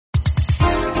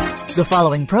The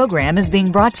following program is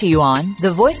being brought to you on the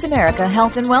Voice America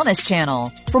Health and Wellness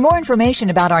Channel. For more information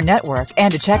about our network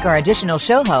and to check our additional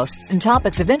show hosts and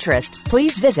topics of interest,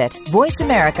 please visit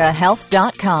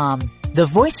voiceamericahealth.com. The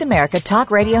Voice America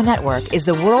Talk Radio Network is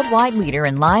the worldwide leader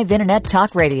in live Internet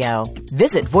talk radio.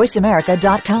 Visit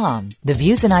voiceamerica.com. The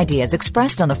views and ideas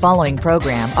expressed on the following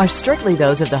program are strictly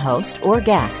those of the host or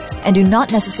guests and do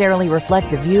not necessarily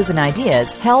reflect the views and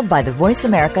ideas held by the Voice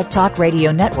America Talk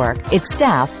Radio Network, its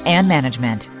staff, and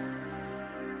management.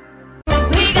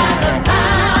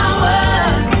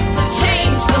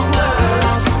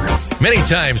 Many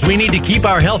times we need to keep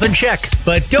our health in check,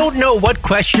 but don't know what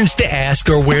questions to ask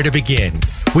or where to begin.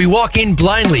 We walk in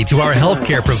blindly to our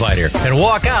healthcare provider and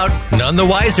walk out none the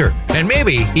wiser, and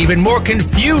maybe even more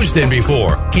confused than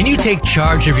before. Can you take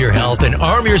charge of your health and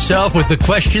arm yourself with the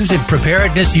questions and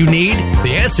preparedness you need?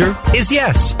 The answer is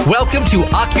yes. Welcome to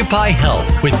Occupy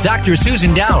Health with Dr.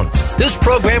 Susan Downs. This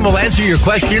program will answer your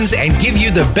questions and give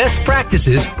you the best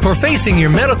practices for facing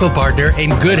your medical partner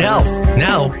in good health.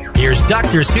 Now, here's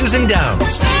Dr. Susan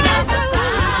Downs.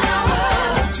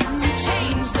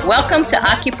 Welcome to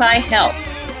Occupy Health.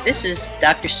 This is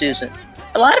Dr. Susan.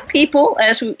 A lot of people,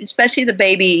 especially the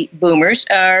baby boomers,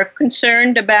 are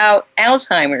concerned about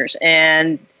Alzheimer's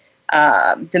and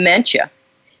dementia.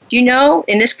 Do you know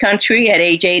in this country at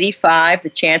age 85,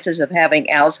 the chances of having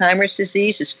Alzheimer's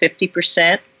disease is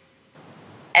 50%?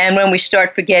 And when we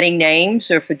start forgetting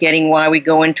names or forgetting why we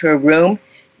go into a room,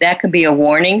 that can be a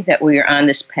warning that we are on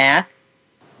this path.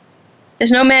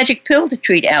 There's no magic pill to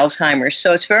treat Alzheimer's,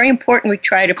 so it's very important we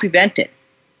try to prevent it.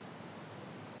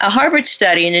 A Harvard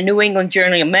study in the New England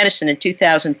Journal of Medicine in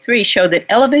 2003 showed that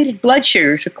elevated blood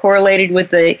sugars are correlated with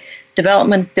the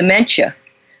development of dementia.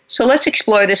 So let's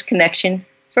explore this connection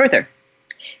further.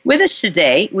 With us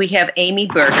today, we have Amy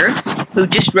Berger, who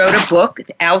just wrote a book,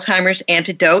 Alzheimer's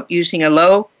Antedote, using a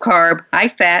low-carb,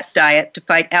 high-fat diet to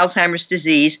fight Alzheimer's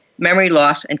disease, memory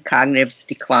loss, and cognitive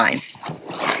decline.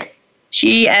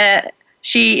 She has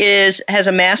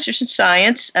a master's in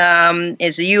science,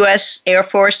 is a U.S. Air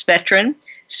Force veteran,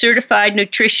 certified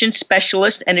nutrition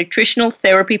specialist, and nutritional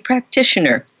therapy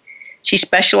practitioner. She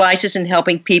specializes in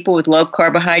helping people with low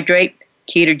carbohydrate,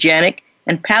 ketogenic,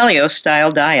 and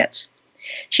paleo-style diets.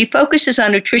 She focuses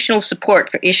on nutritional support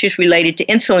for issues related to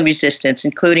insulin resistance,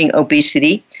 including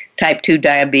obesity, type 2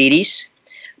 diabetes,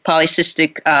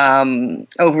 polycystic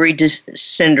ovary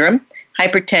syndrome,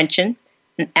 hypertension,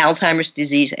 and Alzheimer's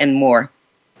disease, and more.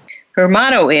 Her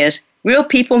motto is, real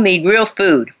people need real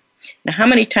food. Now, how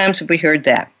many times have we heard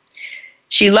that?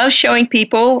 She loves showing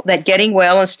people that getting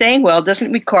well and staying well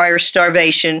doesn't require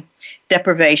starvation,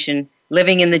 deprivation,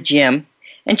 living in the gym,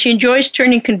 and she enjoys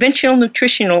turning conventional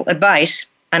nutritional advice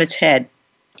on its head.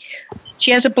 She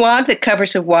has a blog that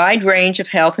covers a wide range of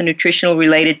health and nutritional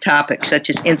related topics such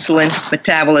as insulin,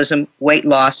 metabolism, weight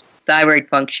loss, thyroid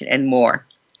function, and more.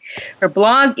 Her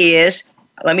blog is,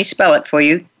 let me spell it for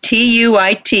you,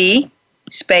 TUIT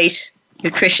space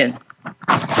nutrition.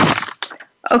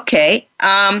 Okay,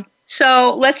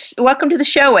 so welcome to the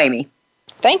show, Amy.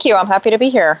 Thank you. I'm happy to be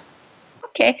here.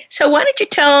 Okay, so why don't you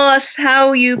tell us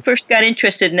how you first got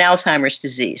interested in Alzheimer's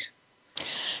disease?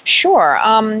 Sure.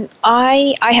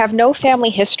 I have no family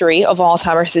history of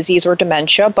Alzheimer's disease or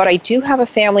dementia, but I do have a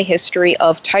family history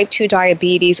of type 2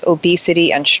 diabetes,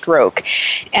 obesity, and stroke.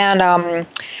 And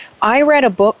I read a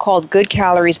book called Good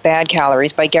Calories, Bad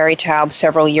Calories by Gary Taub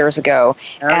several years ago.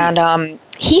 Oh. And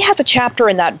he has a chapter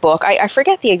in that book. I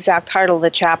forget the exact title of the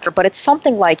chapter, but it's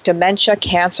something like Dementia,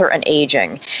 Cancer, and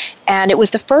Aging. And it was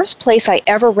the first place I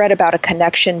ever read about a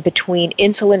connection between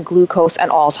insulin, glucose, and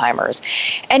Alzheimer's.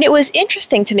 And it was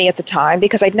interesting to me at the time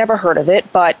because I'd never heard of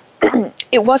it, but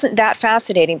it wasn't that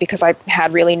fascinating because I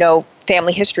had really no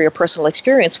family history or personal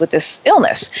experience with this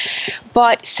illness.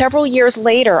 But several years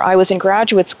later, I was in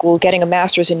graduate school getting a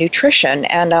master's in nutrition,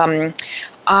 and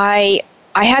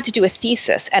I had to do a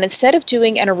thesis, and instead of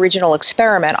doing an original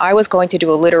experiment, I was going to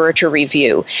do a literature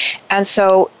review. And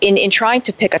so in trying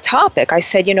to pick a topic, I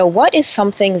said, what is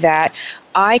something that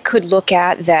I could look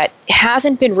at that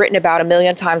hasn't been written about a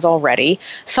million times already,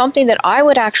 something that I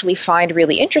would actually find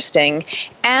really interesting,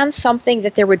 and something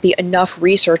that there would be enough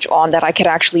research on that I could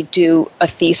actually do a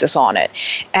thesis on it.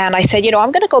 And I said,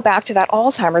 I'm going to go back to that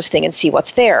Alzheimer's thing and see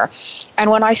what's there.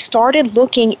 And when I started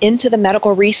looking into the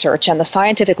medical research and the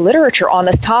scientific literature on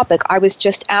this topic, I was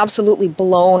just absolutely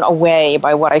blown away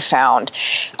by what I found.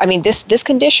 I mean, this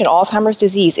condition, Alzheimer's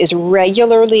disease, is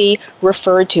regularly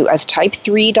referred to as type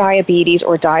 3 diabetes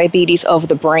or diabetes of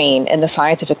the brain in the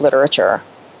scientific literature.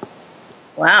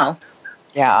 Wow.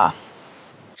 Yeah.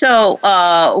 So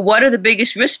what are the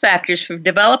biggest risk factors for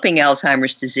developing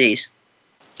Alzheimer's disease?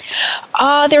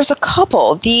 There's a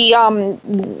couple.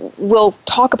 We'll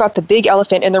talk about the big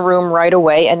elephant in the room right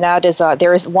away, and that is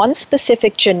there is one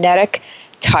specific genetic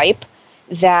type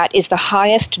that is the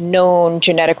highest known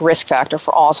genetic risk factor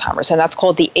for Alzheimer's, and that's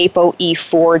called the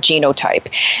ApoE4 genotype.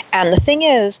 And the thing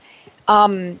is,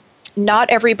 not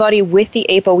everybody with the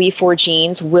ApoE4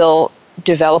 genes will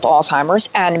develop Alzheimer's,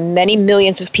 and many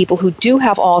millions of people who do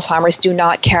have Alzheimer's do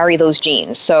not carry those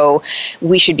genes. So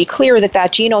we should be clear that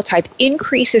that genotype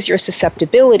increases your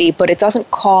susceptibility, but it doesn't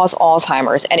cause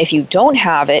Alzheimer's. And if you don't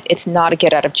have it, it's not a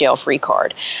get-out-of-jail-free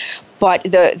card. But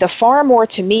the far more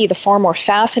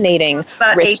fascinating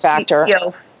risk factor.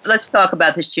 Let's talk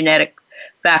about this genetic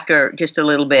factor just a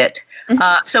little bit.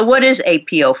 Mm-hmm. So what is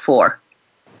APO4? Or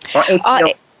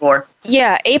APO4?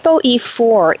 Yeah,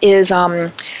 ApoE4 is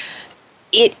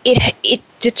it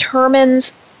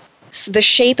determines the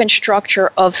shape and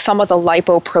structure of some of the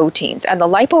lipoproteins. And the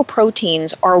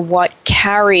lipoproteins are what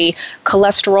carry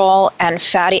cholesterol and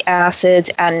fatty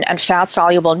acids and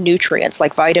fat-soluble nutrients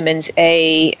like vitamins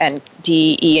A and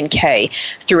D, E, and K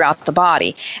throughout the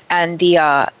body. And the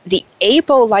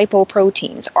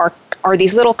apolipoproteins are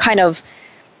these little kind of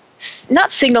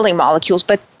not signaling molecules,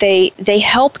 but they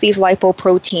help these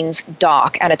lipoproteins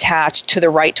dock and attach to the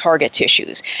right target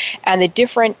tissues. And the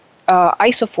different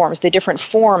isoforms, the different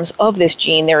forms of this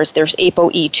gene, there's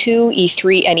ApoE2,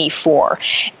 E3, and E4.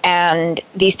 And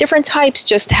these different types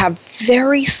just have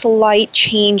very slight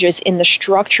changes in the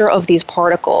structure of these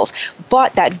particles,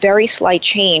 but that very slight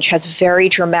change has very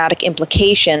dramatic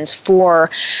implications for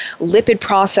lipid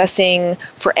processing,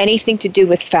 for anything to do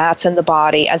with fats in the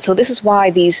body. And so this is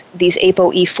why these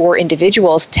ApoE4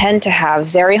 individuals tend to have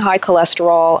very high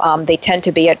cholesterol. They tend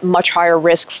to be at much higher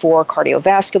risk for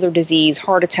cardiovascular disease,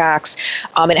 heart attacks,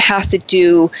 and it has to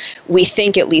do, we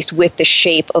think at least, with the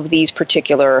shape of these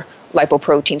particular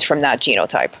lipoproteins from that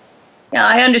genotype. Now,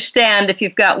 I understand if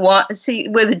you've got one,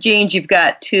 with the genes you've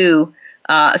got two.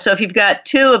 So if you've got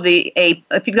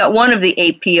if you've got one of the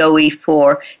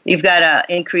ApoE4, you've got an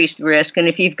increased risk, and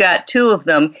if you've got two of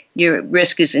them, your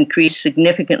risk is increased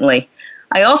significantly.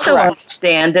 I also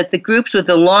understand that the groups with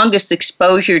the longest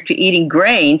exposure to eating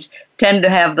grains tend to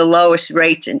have the lowest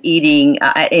rates in eating,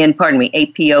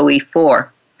 ApoE4,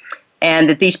 and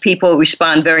that these people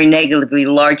respond very negatively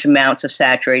to large amounts of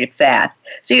saturated fat.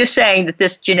 So you're saying that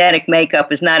this genetic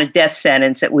makeup is not a death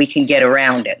sentence, that we can get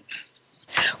around it.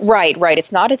 Right.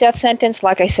 It's not a death sentence.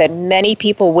 Like I said, many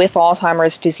people with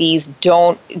Alzheimer's disease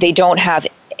don't have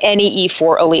any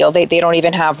E4 allele. They don't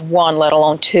even have one, let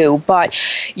alone two. But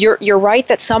you're right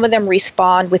that some of them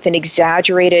respond with an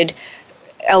exaggerated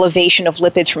elevation of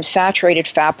lipids from saturated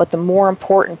fat, but the more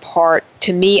important part,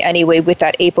 to me anyway, with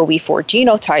that ApoE4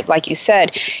 genotype, like you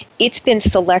said, it's been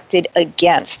selected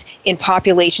against in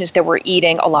populations that were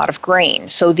eating a lot of grain.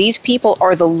 So these people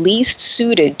are the least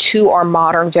suited to our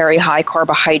modern very high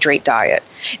carbohydrate diet.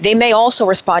 They may also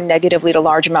respond negatively to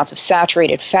large amounts of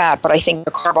saturated fat, but I think the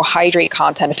carbohydrate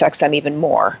content affects them even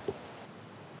more.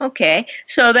 Okay,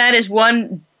 so that is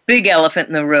one big elephant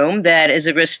in the room that is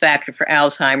a risk factor for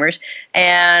Alzheimer's.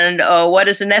 And what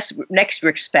is the next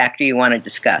risk factor you want to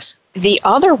discuss? The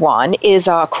other one is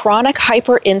chronic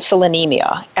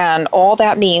hyperinsulinemia. And all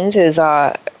that means is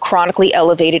chronically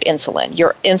elevated insulin.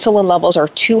 Your insulin levels are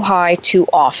too high too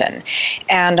often.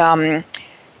 And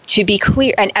to be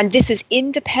clear, and this is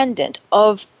independent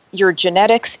of your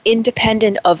genetics,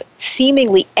 independent of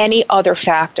seemingly any other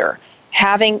factor.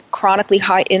 Having chronically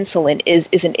high insulin is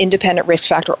an independent risk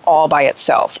factor all by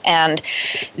itself. And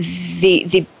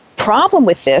the problem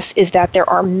with this is that there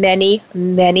are many,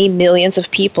 many millions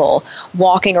of people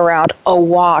walking around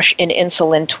awash in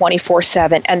insulin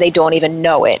 24/7, and they don't even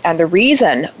know it. And the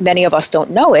reason many of us don't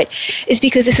know it is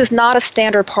because this is not a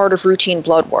standard part of routine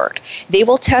blood work. They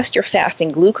will test your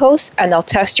fasting glucose, and they'll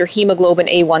test your hemoglobin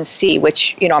A1C,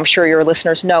 which, I'm sure your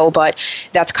listeners know, but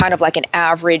that's kind of like an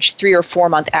average 3 or 4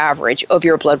 month average of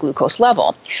your blood glucose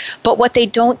level. But what they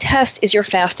don't test is your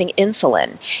fasting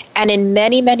insulin. And in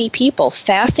many, many people,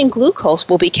 fasting glucose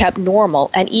will be kept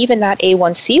normal, and even that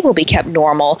A1C will be kept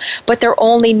normal, but they're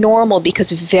only normal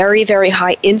because very, very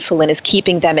high insulin is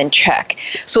keeping them in check.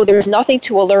 So there's nothing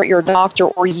to alert your doctor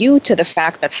or you to the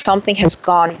fact that something has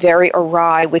gone very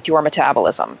awry with your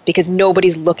metabolism, because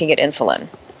nobody's looking at insulin.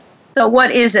 So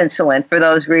what is insulin for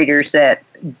those readers that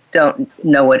don't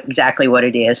know exactly what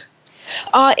it is?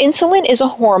 Insulin is a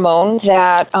hormone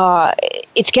that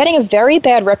it's getting a very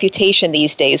bad reputation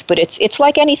these days, but it's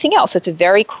like anything else. It's a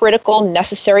very critical,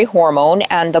 necessary hormone,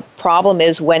 and the problem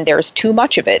is when there's too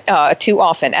much of it too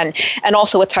often, and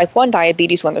also with type 1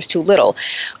 diabetes when there's too little.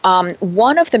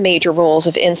 One of the major roles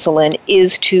of insulin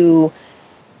is to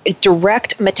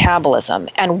direct metabolism.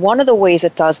 And one of the ways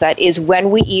it does that is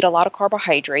when we eat a lot of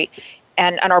carbohydrate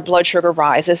and our blood sugar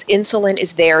rises, insulin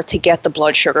is there to get the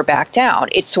blood sugar back down.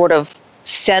 It sort of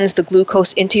sends the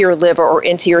glucose into your liver or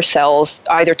into your cells,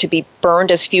 either to be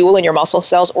burned as fuel in your muscle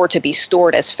cells or to be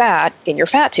stored as fat in your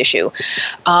fat tissue.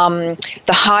 The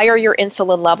higher your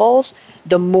insulin levels,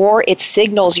 the more it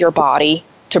signals your body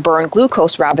to burn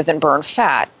glucose rather than burn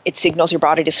fat. It signals your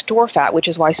body to store fat, which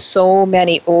is why so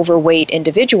many overweight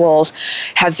individuals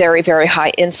have very, very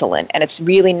high insulin. And it's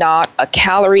really not a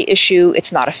calorie issue.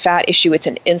 It's not a fat issue. It's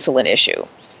an insulin issue.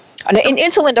 And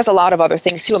insulin does a lot of other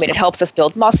things too. I mean, it helps us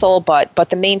build muscle, but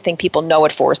the main thing people know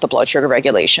it for is the blood sugar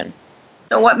regulation.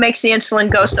 So what makes the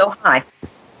insulin go so high?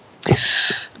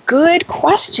 Good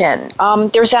question.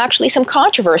 There's actually some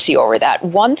controversy over that.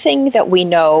 One thing that we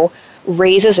know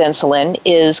raises insulin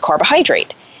is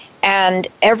carbohydrate. And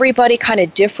everybody kind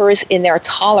of differs in their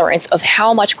tolerance of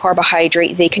how much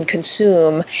carbohydrate they can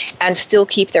consume and still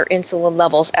keep their insulin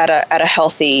levels at a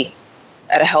healthy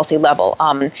level.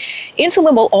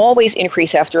 Insulin will always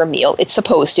increase after a meal. It's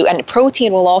supposed to, and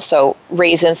protein will also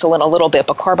raise insulin a little bit,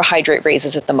 but carbohydrate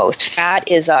raises it the most. Fat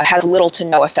has little to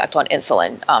no effect on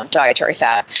insulin, dietary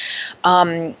fat.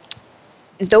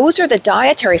 Those are the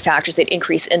dietary factors that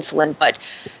increase insulin, but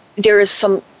there is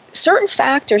some certain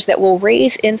factors that will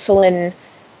raise insulin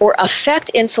or affect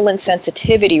insulin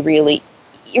sensitivity really,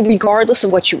 regardless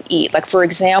of what you eat. Like, for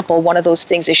example, one of those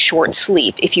things is short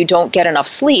sleep. If you don't get enough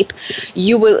sleep,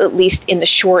 you will, at least in the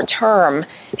short term,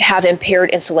 have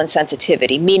impaired insulin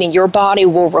sensitivity, meaning your body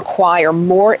will require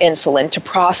more insulin to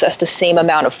process the same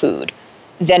amount of food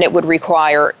than it would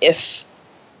require if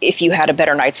you had a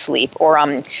better night's sleep. Or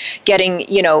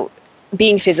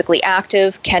being physically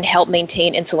active can help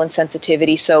maintain insulin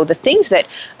sensitivity. So the things that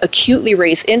acutely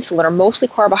raise insulin are mostly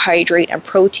carbohydrate and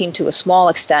protein to a small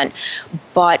extent,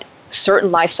 but certain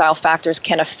lifestyle factors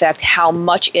can affect how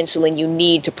much insulin you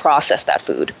need to process that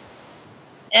food.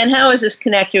 And how is this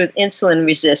connected with insulin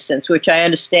resistance, which I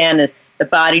understand is the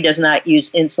body does not use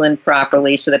insulin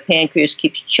properly, so the pancreas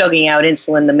keeps chugging out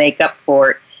insulin to make up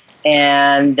for it,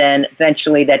 and then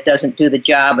eventually that doesn't do the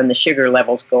job and the sugar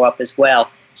levels go up as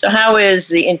well. So how is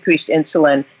the increased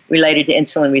insulin related to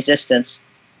insulin resistance?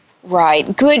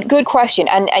 Right. Good question.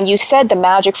 And you said the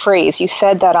magic phrase. You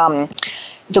said that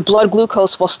the blood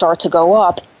glucose will start to go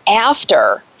up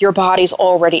after your body's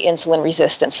already insulin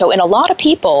resistant. So in a lot of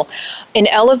people, an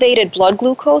elevated blood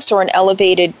glucose or an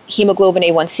elevated hemoglobin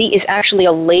A1C is actually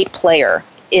a late player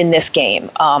in this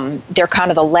game. They're kind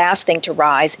of the last thing to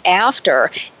rise after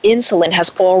insulin has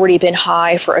already been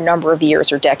high for a number of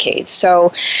years or decades.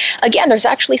 So again, there's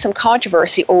actually some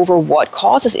controversy over what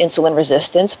causes insulin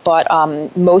resistance, but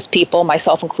most people,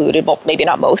 myself included, well, maybe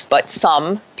not most, but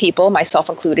some people, myself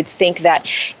included, think that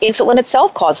insulin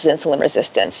itself causes insulin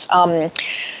resistance.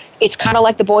 It's kind of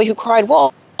like the boy who cried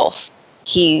wolf.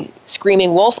 He's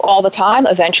screaming wolf all the time.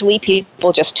 Eventually,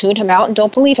 people just tune him out and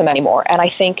don't believe him anymore. And I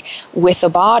think with the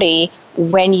body,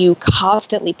 when you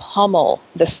constantly pummel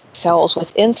the cells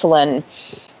with insulin,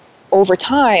 over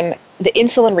time, the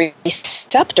insulin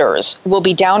receptors will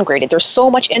be downgraded. There's so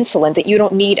much insulin that you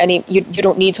don't need you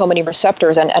don't need so many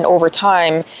receptors, and over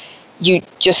time,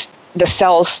 the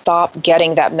cells stop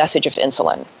getting that message of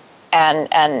insulin.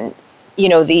 And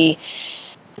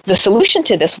the solution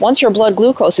to this, once your blood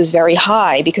glucose is very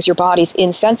high because your body's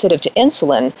insensitive to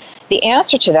insulin, the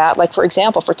answer to that, like for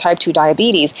example, for type 2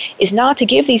 diabetes, is not to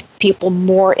give these people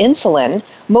more insulin.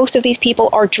 Most of these people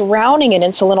are drowning in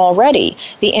insulin already.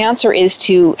 The answer is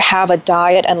to have a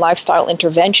diet and lifestyle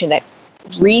intervention that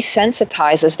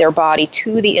resensitizes their body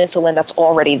to the insulin that's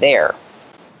already there.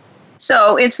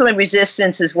 So insulin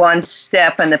resistance is one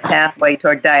step on the pathway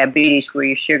toward diabetes where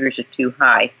your sugars are too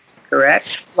high.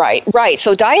 Correct? Right.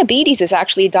 So diabetes is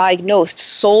actually diagnosed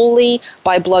solely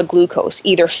by blood glucose,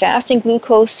 either fasting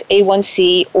glucose,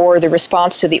 A1C, or the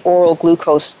response to the oral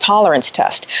glucose tolerance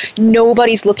test.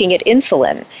 Nobody's looking at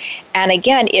insulin. And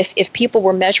again, if people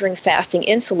were measuring fasting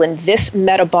insulin, this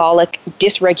metabolic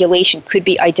dysregulation could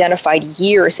be identified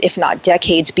years, if not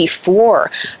decades,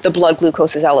 before the blood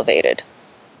glucose is elevated.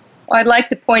 Well, I'd like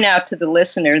to point out to the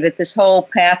listener that this whole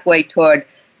pathway toward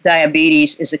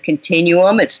diabetes is a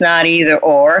continuum. It's not either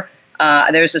or.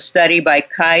 There's a study by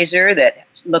Kaiser that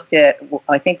looked at,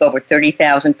 I think, over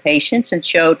 30,000 patients and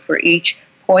showed for each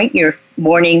point your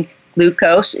morning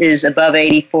glucose is above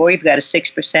 84. You've got a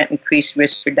 6% increased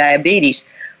risk for diabetes.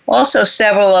 Also,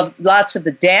 lots of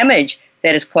the damage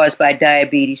that is caused by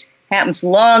diabetes happens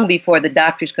long before the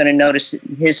doctor's going to notice it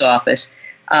in his office.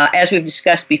 As we've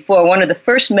discussed before, one of the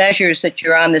first measures that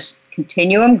you're on this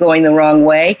continuum going the wrong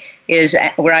way is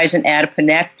rise in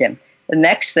adiponectin. The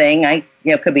next thing, I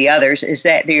could be others, is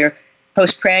that your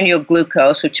postprandial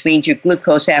glucose, which means your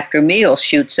glucose after meals,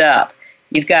 shoots up.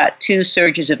 You've got 2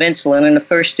 surges of insulin, and the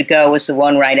first to go is the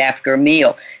one right after a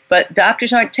meal. But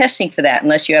doctors aren't testing for that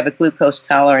unless you have a glucose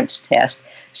tolerance test.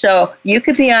 So you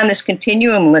could be on this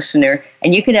continuum, listener,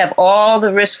 and you could have all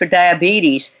the risk for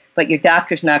diabetes, but your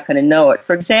doctor's not going to know it.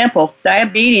 For example,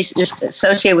 diabetes is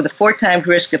associated with a 4 times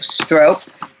risk of stroke,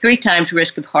 3 times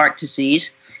risk of heart disease,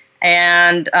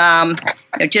 and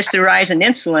just the rise in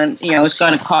insulin, is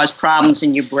going to cause problems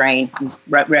in your brain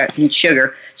and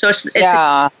sugar. So it's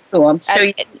yeah.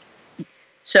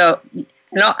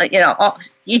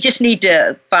 You just need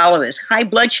to follow this. High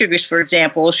blood sugars, for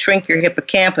example, will shrink your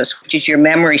hippocampus, which is your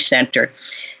memory center.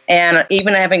 And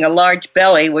even having a large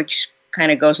belly, which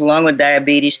kind of goes along with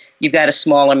diabetes, you've got a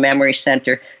smaller memory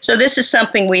center. So this is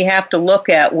something we have to look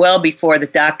at well before the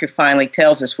doctor finally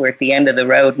tells us we're at the end of the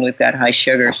road and we've got high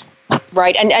sugars.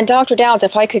 Right. And Dr. Downs,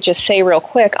 if I could just say real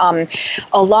quick,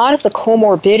 a lot of the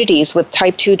comorbidities with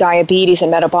type 2 diabetes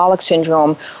and metabolic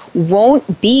syndrome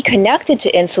won't be connected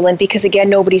to insulin because, again,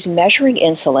 nobody's measuring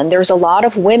insulin. There's a lot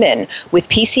of women with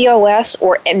PCOS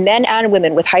or men and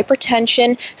women with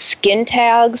hypertension, skin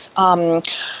tags.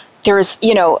 There's,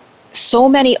 so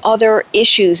many other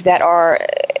issues that are...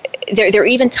 They're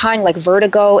even tying like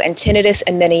vertigo and tinnitus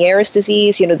and Meniere's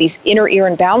disease, these inner ear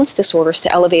imbalance disorders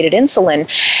to elevated insulin.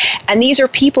 And these are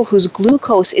people whose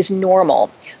glucose is normal.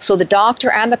 So the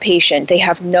doctor and the patient, they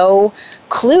have no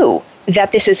clue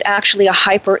that this is actually a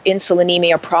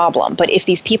hyperinsulinemia problem. But if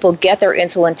these people get their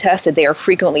insulin tested, they are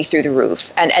frequently through the roof.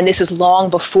 And this is long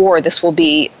before this will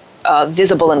be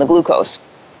visible in the glucose.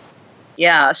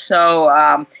 Yeah,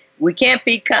 so... we can't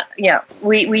be,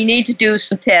 we need to do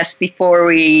some tests before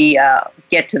we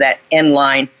get to that end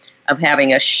line of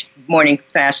having a morning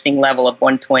fasting level of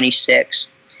 126.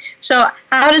 So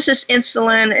how does this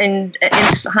insulin and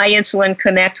high insulin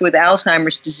connect with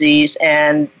Alzheimer's disease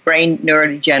and brain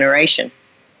neurodegeneration?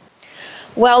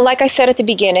 Well, like I said at the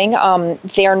beginning,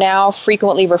 they're now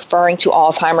frequently referring to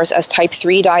Alzheimer's as type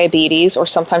 3 diabetes, or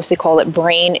sometimes they call it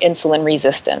brain insulin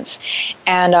resistance.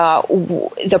 And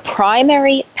the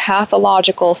primary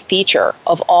pathological feature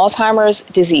of Alzheimer's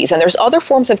disease, and there's other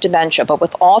forms of dementia, but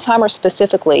with Alzheimer's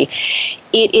specifically,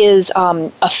 it is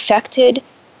affected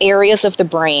areas of the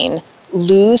brain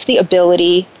lose the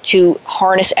ability to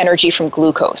harness energy from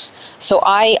glucose. So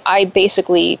I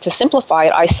basically, to simplify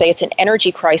it, I say it's an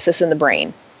energy crisis in the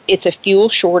brain. It's a fuel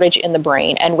shortage in the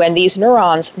brain. And when these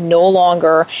neurons no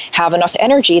longer have enough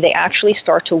energy, they actually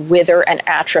start to wither and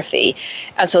atrophy.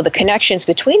 And so the connections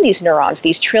between these neurons,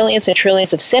 these trillions and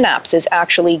trillions of synapses,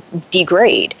 actually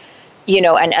degrade,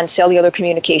 and cellular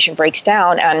communication breaks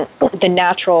down. And the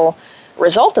natural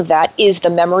result of that is the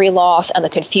memory loss and the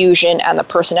confusion and the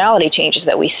personality changes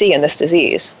that we see in this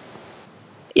disease.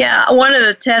 Yeah, one of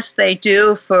the tests they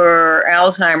do for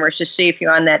Alzheimer's to see if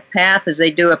you're on that path is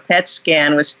they do a PET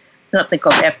scan with something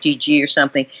called FGG or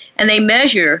something, and they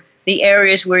measure the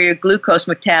areas where your glucose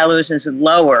metabolism is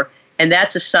lower, and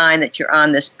that's a sign that you're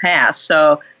on this path.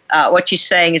 So what you're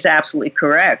saying is absolutely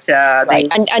correct. Right,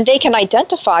 and they can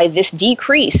identify this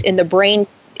decrease in the brain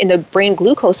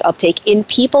glucose uptake in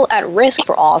people at risk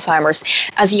for Alzheimer's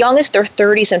as young as their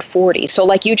 30s and 40s. So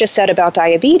like you just said about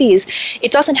diabetes,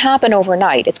 it doesn't happen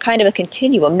overnight. It's kind of a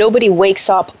continuum. Nobody wakes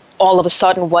up all of a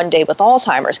sudden one day with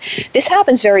Alzheimer's. This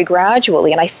happens very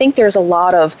gradually, and I think there's a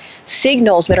lot of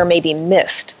signals that are maybe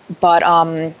missed. But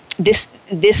this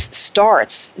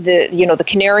starts, the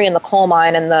canary in the coal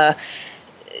mine and the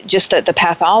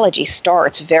pathology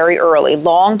starts very early,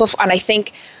 long before, and I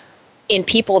think in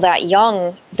people that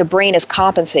young, the brain is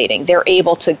compensating. They're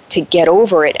able to get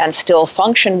over it and still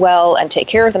function well and take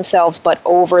care of themselves. But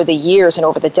over the years and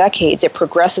over the decades, it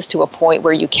progresses to a point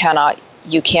where you can't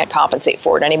compensate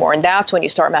for it anymore. And that's when you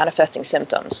start manifesting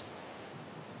symptoms.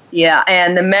 Yeah,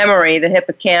 and the memory, the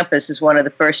hippocampus, is one of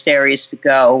the first areas to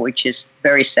go, which is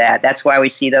very sad. That's why we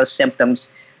see those symptoms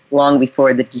long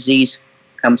before the disease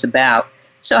comes about.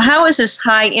 So how is this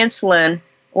high insulin?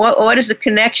 What is the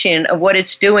connection of what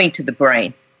it's doing to the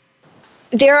brain?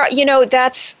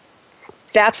 That's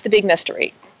the big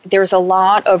mystery. There's a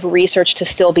lot of research to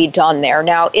still be done there.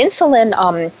 Now,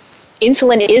 insulin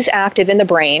is active in the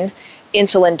brain.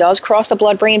 Insulin does cross the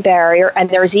blood-brain barrier, and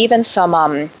there's even some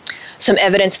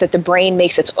evidence that the brain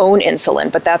makes its own insulin,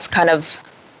 but that's kind of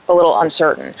a little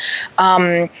uncertain.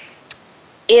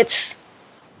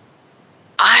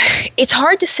 It's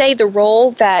hard to say the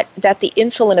role that the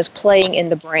insulin is playing in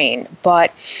the brain,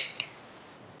 but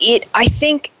I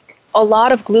think a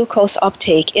lot of glucose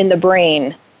uptake in the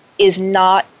brain is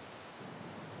not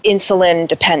insulin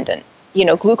dependent.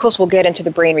 glucose will get into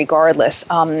the brain regardless.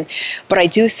 But I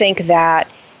do think that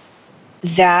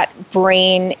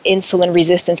brain insulin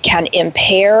resistance can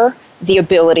impair the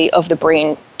ability of the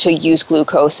brain to use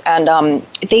glucose. And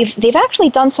they've actually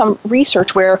done some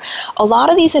research where a lot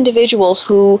of these individuals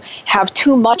who have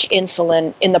too much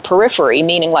insulin in the periphery,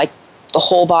 meaning like the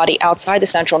whole body outside the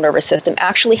central nervous system,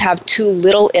 actually have too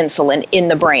little insulin in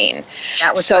the brain.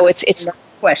 That was so it's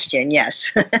question,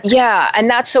 yes. Yeah,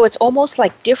 and so it's almost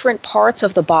like different parts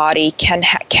of the body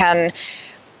can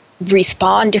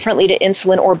respond differently to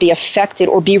insulin or be affected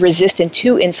or be resistant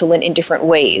to insulin in different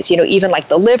ways. Even like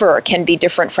the liver can be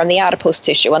different from the adipose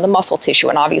tissue and the muscle tissue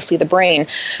and obviously the brain.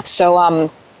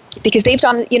 So because they've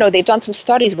done some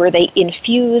studies where they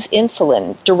infuse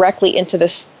insulin directly into the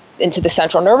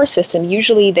central nervous system.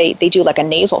 Usually they do like a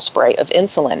nasal spray of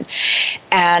insulin.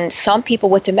 And some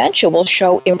people with dementia will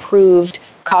show improved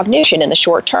cognition in the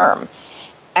short term.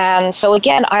 And so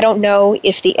again, I don't know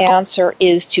if the answer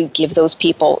is to give those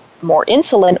people more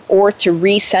insulin or to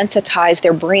resensitize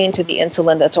their brain to the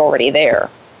insulin that's already there.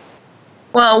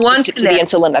 Well, to the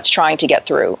insulin that's trying to get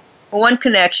through. One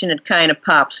connection that kind of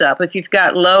pops up, if you've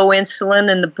got low insulin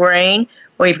in the brain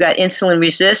or you've got insulin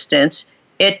resistance,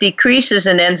 it decreases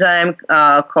an enzyme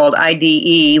called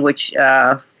IDE, which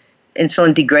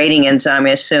insulin degrading enzyme, I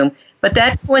assume. But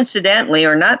that coincidentally,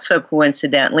 or not so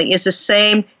coincidentally, is the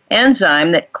same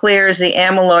enzyme that clears the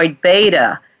amyloid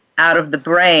beta out of the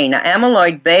brain. Now,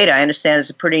 amyloid beta, I understand, is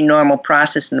a pretty normal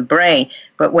process in the brain,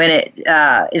 but when it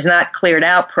is not cleared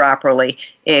out properly,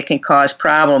 it can cause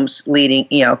problems leading,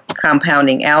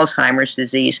 compounding Alzheimer's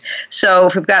disease. So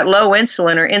if we've got low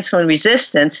insulin or insulin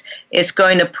resistance, it's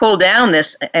going to pull down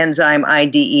this enzyme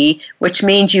IDE, which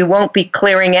means you won't be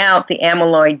clearing out the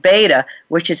amyloid beta,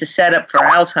 which is a setup for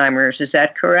Alzheimer's. Is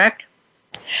that correct?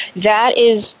 That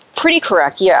is pretty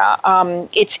correct, yeah.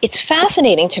 It's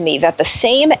fascinating to me that the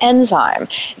same enzyme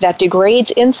that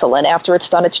degrades insulin after it's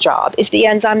done its job is the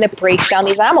enzyme that breaks down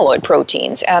these amyloid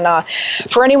proteins. And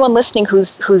for anyone listening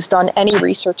who's done any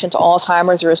research into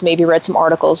Alzheimer's or has maybe read some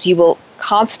articles, you will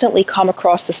constantly come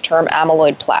across this term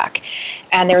amyloid plaque.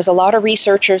 And there's a lot of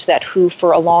researchers who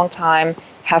for a long time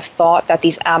have thought that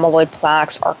these amyloid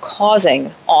plaques are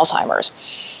causing Alzheimer's.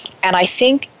 And I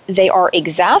think they are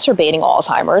exacerbating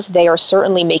Alzheimer's. They are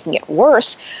certainly making it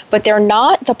worse, but they're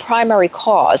not the primary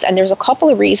cause. And there's a couple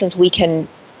of reasons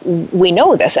we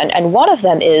know this. And one of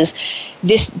them is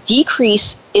this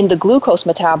decrease in the glucose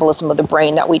metabolism of the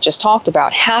brain that we just talked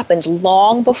about happens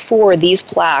long before these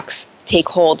plaques take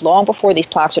hold, long before these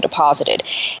plaques are deposited.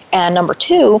 And number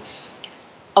two,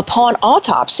 upon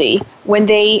autopsy, when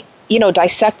they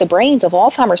dissect the brains of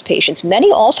Alzheimer's patients,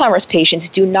 many Alzheimer's patients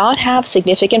do not have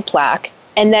significant plaque.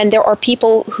 And then there are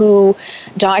people who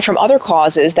die from other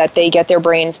causes that they get their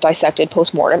brains dissected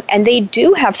postmortem, and they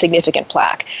do have significant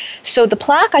plaque. So the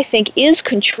plaque, I think, is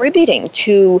contributing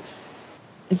to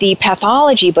the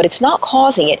pathology, but it's not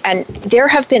causing it. And there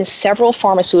have been several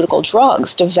pharmaceutical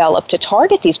drugs developed to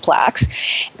target these plaques,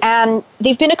 and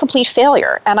they've been a complete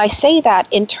failure. And I say that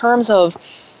in terms of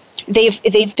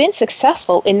they've been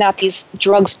successful in that these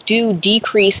drugs do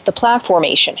decrease the plaque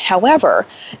formation. However,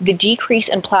 the decrease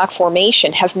in plaque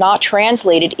formation has not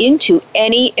translated into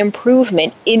any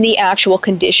improvement in the actual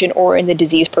condition or in the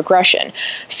disease progression.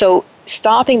 So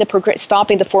stopping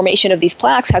the formation of these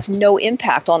plaques has no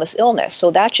impact on this illness. So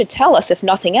that should tell us, if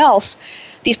nothing else,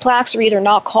 these plaques are either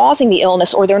not causing the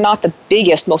illness or they're not the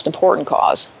biggest, most important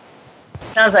cause.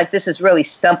 Sounds like this is really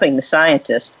stumping the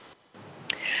scientists.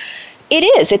 It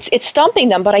is. It's stumping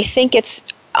them, but I think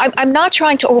I'm not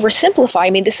trying to oversimplify. I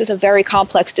mean, this is a very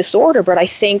complex disorder, but I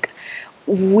think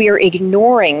we're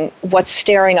ignoring what's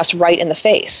staring us right in the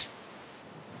face.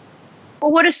 Well,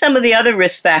 what are some of the other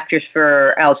risk factors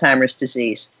for Alzheimer's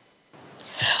disease?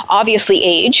 Obviously,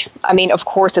 age. I mean, of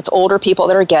course, it's older people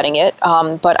that are getting it,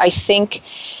 but I think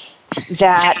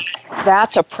that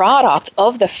that's a product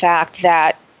of the fact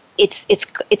that it's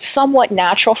somewhat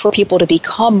natural for people to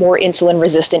become more insulin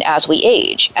resistant as we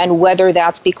age. And whether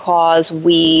that's because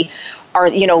we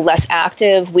are, less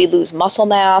active, we lose muscle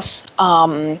mass,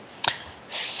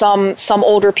 some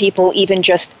older people, even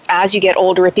just as you get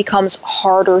older, it becomes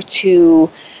harder to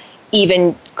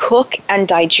even cook and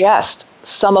digest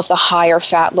some of the higher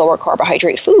fat, lower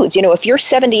carbohydrate foods. If you're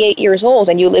 78 years old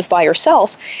and you live by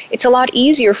yourself, it's a lot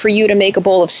easier for you to make a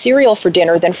bowl of cereal for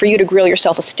dinner than for you to grill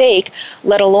yourself a steak,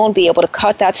 let alone be able to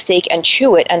cut that steak and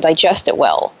chew it and digest it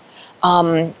well.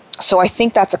 So I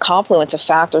think that's a confluence of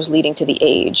factors leading to the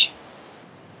age.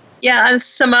 Yeah, and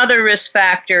some other risk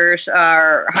factors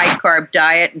are high-carb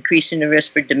diet, increasing the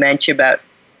risk for dementia about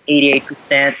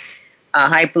 88%,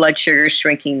 high blood sugar,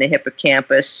 shrinking the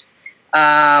hippocampus,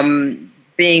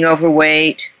 being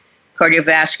overweight,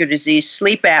 cardiovascular disease.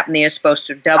 Sleep apnea is supposed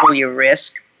to double your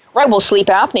risk. Right. Well, sleep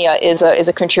apnea is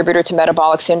a contributor to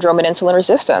metabolic syndrome and insulin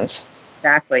resistance.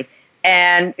 Exactly.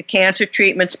 And cancer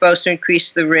treatment's supposed to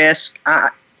increase the risk.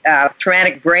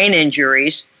 Traumatic brain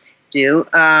injuries do.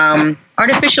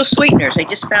 Artificial sweeteners. I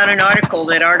just found an article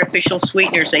that artificial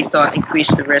sweeteners they thought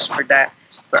increased the risk for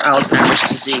Alzheimer's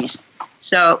disease.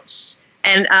 So,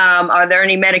 and are there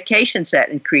any medications that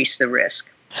increase the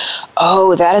risk?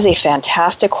 Oh, that is a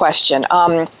fantastic question.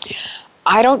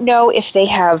 I don't know if they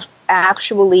have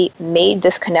actually made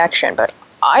this connection, but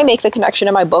I make the connection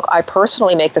in my book. I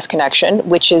personally make this connection,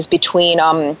 which is between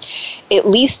at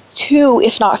least 2,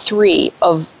 if not 3,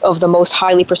 of the most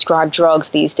highly prescribed drugs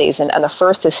these days. And the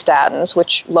first is statins,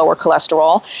 which lower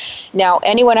cholesterol. Now,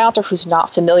 anyone out there who's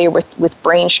not familiar with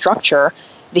brain structure,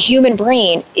 the human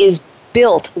brain is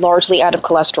built largely out of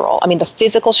cholesterol. I mean, the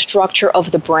physical structure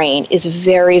of the brain is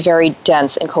very, very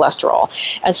dense in cholesterol.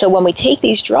 And so when we take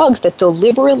these drugs that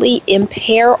deliberately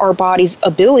impair our body's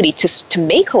ability to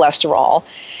make cholesterol,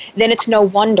 then it's no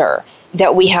wonder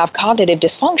that we have cognitive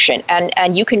dysfunction.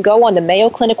 And you can go on the Mayo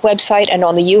Clinic website and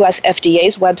on the US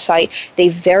FDA's website, they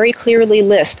very clearly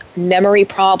list memory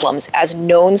problems as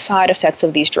known side effects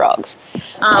of these drugs.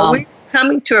 We're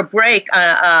coming to a break.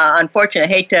 Unfortunately,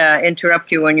 I hate to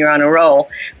interrupt you when you're on a roll,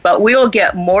 but we'll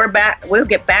get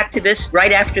back to this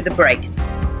right after the break.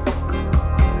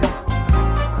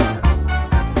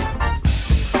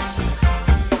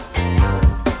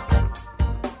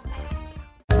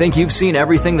 Think you've seen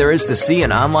everything there is to see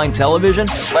in online television?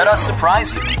 Let us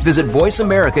surprise you. Visit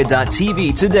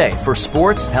voiceamerica.tv today for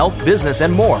sports, health, business,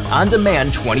 and more on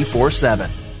demand 24/7.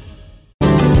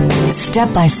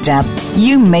 Step by step,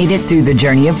 you made it through the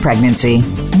journey of pregnancy.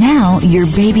 Now your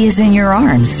baby is in your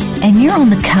arms, and you're on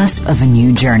the cusp of a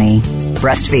new journey.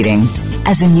 Breastfeeding.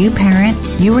 As a new parent,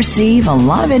 you receive a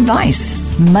lot of advice,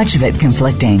 much of it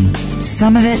conflicting,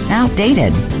 some of it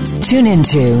outdated. Tune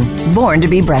into Born to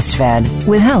be Breastfed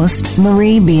with host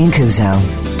Marie Biancuzzo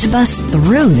to bust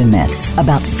through the myths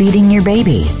about feeding your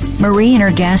baby. Marie and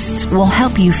her guests will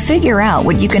help you figure out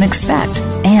what you can expect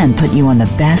and put you on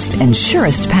the best and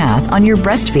surest path on your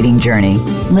breastfeeding journey.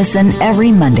 Listen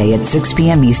every Monday at 6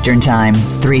 p.m. Eastern Time,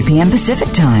 3 p.m.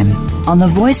 Pacific Time on the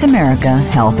Voice America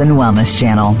Health and Wellness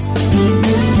Channel.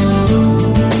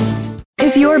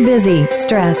 If you're busy,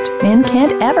 stressed, and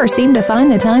can't ever seem to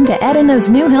find the time to add in those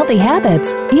new healthy habits,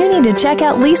 you need to check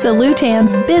out Lisa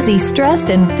Lutan's Busy, Stressed,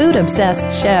 and Food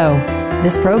Obsessed show.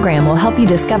 This program will help you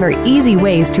discover easy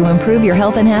ways to improve your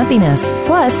health and happiness.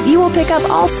 Plus, you will pick up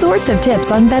all sorts of tips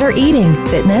on better eating,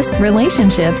 fitness,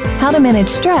 relationships, how to manage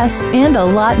stress, and a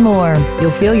lot more.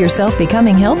 You'll feel yourself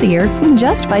becoming healthier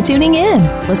just by tuning in.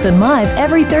 Listen live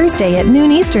every Thursday at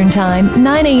noon Eastern Time,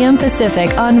 9 a.m.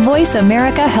 Pacific on Voice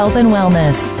America Health and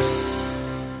Wellness.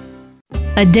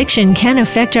 Addiction can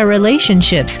affect our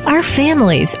relationships, our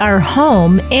families, our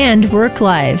home, and work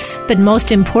lives, but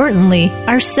most importantly,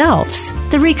 ourselves.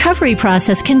 The recovery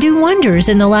process can do wonders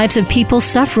in the lives of people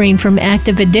suffering from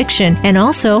active addiction and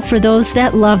also for those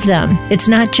that love them. It's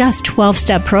not just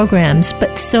 12-step programs,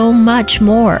 but so much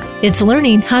more. It's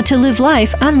learning how to live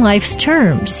life on life's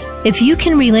terms. If you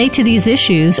can relate to these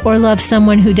issues or love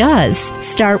someone who does,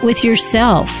 start with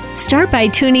yourself. Start by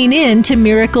tuning in to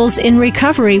Miracles in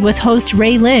Recovery with host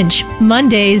Ray Lynch,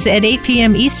 Mondays at 8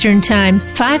 p.m. Eastern Time,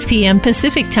 5 p.m.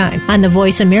 Pacific Time on the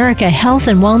Voice America Health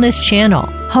and Wellness Channel.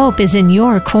 Hope is in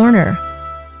your corner.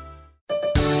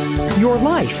 Your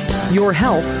life, your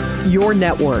health, your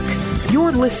network.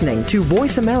 You're listening to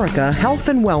Voice America Health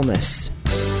and Wellness.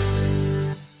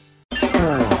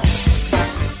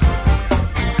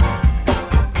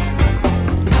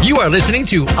 You are listening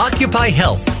to Occupy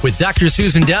Health with Dr.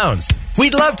 Susan Downs.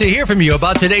 We'd love to hear from you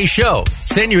about today's show.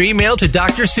 Send your email to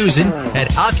Dr. Susan at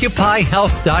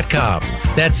occupyhealth.com.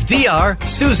 That's Dr.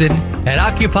 Susan at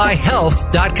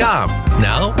occupyhealth.com.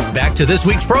 Now, back to this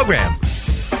week's program.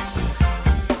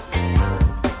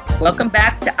 Welcome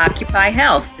back to Occupy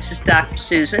Health. This is Dr.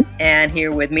 Susan, and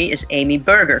here with me is Amy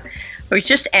Berger. I was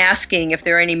just asking if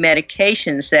there are any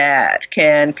medications that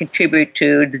can contribute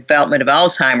to the development of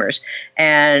Alzheimer's.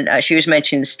 And she was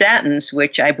mentioning statins,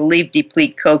 which I believe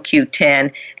deplete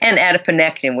CoQ10, and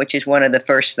adiponectin, which is one of the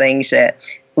first things that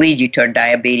lead you toward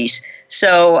diabetes.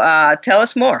 So tell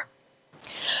us more.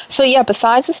 So yeah,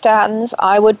 besides the statins,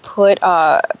 I would put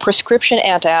prescription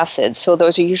antacids. So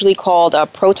those are usually called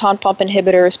proton pump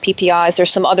inhibitors, PPIs.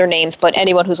 There's some other names, but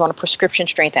anyone who's on a prescription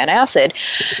strength antacid,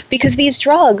 because these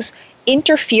drugs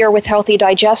interfere with healthy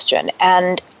digestion.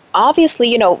 And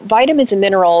obviously, vitamins and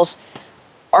minerals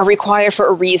are required for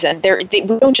a reason. We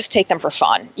don't just take them for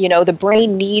fun. The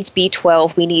brain needs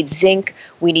B12, we need zinc,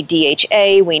 we need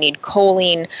DHA, we need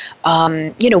choline.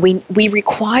 We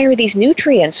require these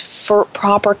nutrients for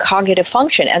proper cognitive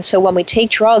function. And so when we take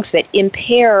drugs that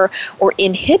impair or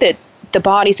inhibit the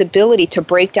body's ability to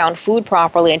break down food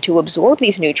properly and to absorb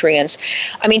these nutrients,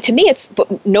 to me, it's,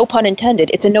 no pun intended,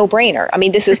 it's a no-brainer.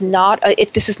 This is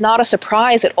not a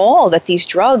surprise at all that these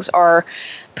drugs are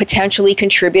potentially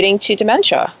contributing to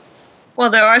dementia. Well,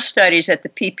 there are studies that the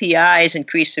PPIs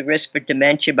increase the risk for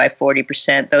dementia by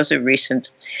 40%. Those are recent.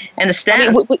 And the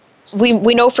statins...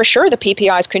 We know for sure the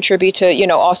PPIs contribute to,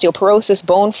 osteoporosis,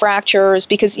 bone fractures,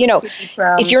 because,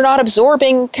 if you're not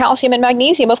absorbing calcium and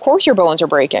magnesium, of course your bones are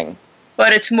breaking.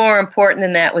 But it's more important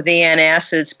than that with the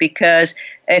antacids, because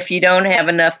if you don't have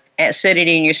enough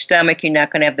acidity in your stomach, you're not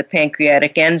going to have the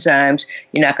pancreatic enzymes.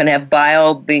 You're not going to have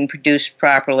bile being produced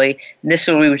properly. And this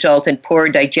will result in poor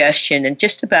digestion. And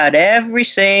just about every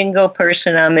single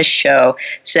person on this show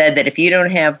said that if you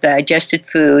don't have digested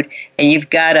food and you've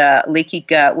got a leaky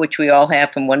gut, which we all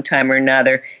have from one time or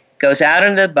another, goes out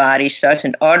into the body, starts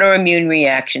an autoimmune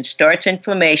reaction, starts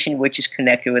inflammation, which is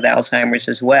connected with Alzheimer's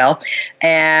as well,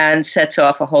 and sets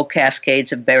off a whole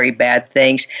cascades of very bad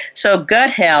things. So gut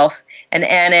health and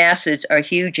antacids are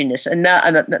huge in this.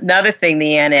 Another thing,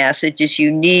 the antacids, is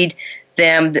you need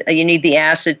the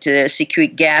acid to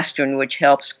secrete gastrin, which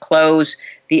helps close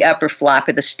the upper flap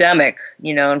of the stomach.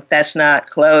 And if that's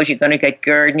not closed, you're going to get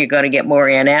GERD and you're going to get more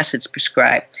antacids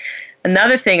prescribed.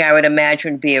 Another thing I would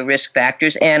imagine would be a risk factor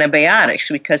is antibiotics,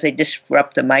 because they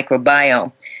disrupt the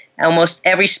microbiome. Almost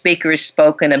every speaker has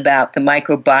spoken about the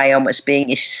microbiome as being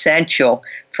essential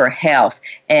for health,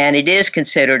 and it is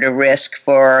considered a risk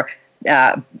for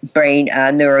brain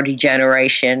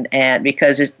neurodegeneration, and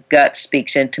because the gut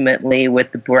speaks intimately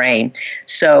with the brain.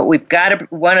 So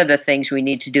one of the things we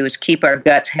need to do is keep our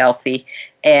guts healthy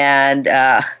and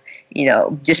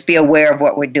just be aware of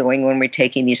what we're doing when we're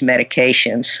taking these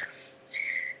medications.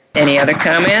 Any other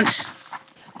comments?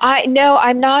 No,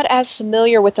 I'm not as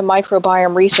familiar with the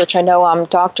microbiome research. I know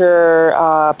Dr.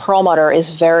 Perlmutter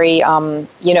is very,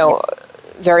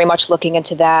 very much looking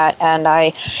into that. And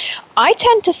I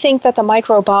tend to think that the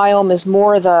microbiome is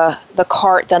more the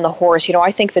cart than the horse.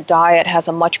 I think the diet has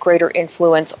a much greater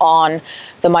influence on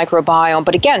the microbiome.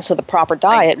 But again, so the proper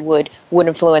diet would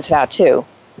influence that too.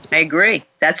 I agree.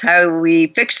 That's how we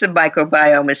fix the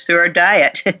microbiome, is through our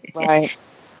diet. Right.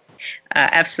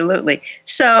 Absolutely.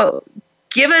 So,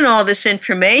 given all this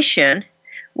information,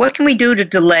 what can we do to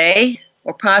delay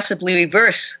or possibly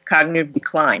reverse cognitive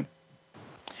decline?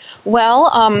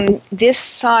 Well, this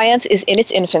science is in its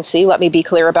infancy. Let me be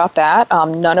clear about that.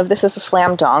 None of this is a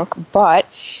slam dunk, but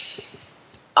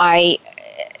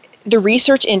the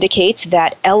research indicates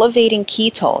that elevating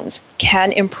ketones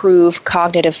can improve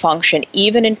cognitive function,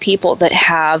 even in people that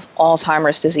have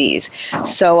Alzheimer's disease.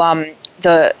 So,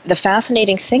 the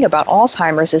fascinating thing about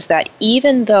Alzheimer's is that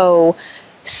even though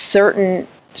certain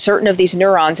of these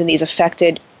neurons in these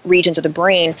affected regions of the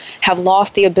brain have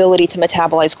lost the ability to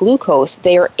metabolize glucose,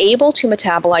 they are able to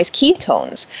metabolize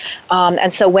ketones.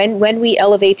 And so when we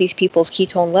elevate these people's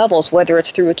ketone levels, whether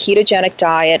it's through a ketogenic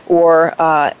diet or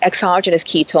exogenous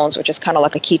ketones, which is kind of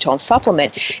like a ketone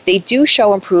supplement, they do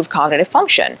show improved cognitive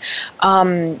function.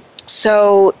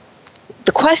 So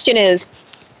the question is,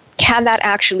 can that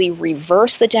actually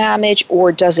reverse the damage,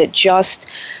 or does it just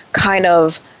kind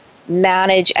of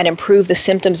manage and improve the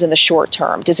symptoms in the short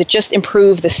term? Does it just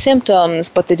improve the symptoms,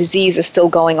 but the disease is still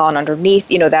going on underneath?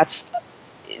 That's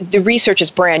the research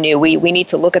is brand new. We need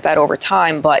to look at that over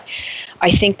time, but I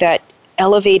think that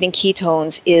elevating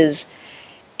ketones is,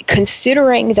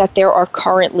 considering that there are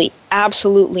currently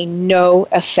absolutely no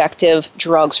effective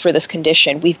drugs for this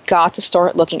condition, we've got to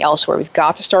start looking elsewhere. We've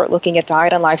got to start looking at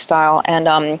diet and lifestyle. And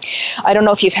I don't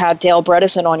know if you've had Dale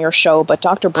Bredesen on your show, but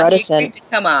Dr. Bredesen...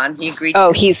 Come on, he agreed.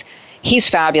 Oh, he's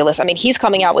fabulous. He's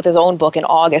coming out with his own book in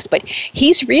August, but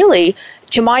he's really,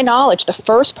 to my knowledge, the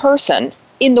first person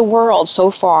in the world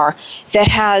so far that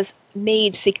has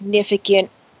made significant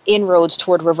inroads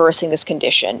toward reversing this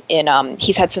condition.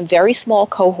 He's had some very small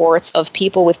cohorts of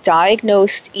people with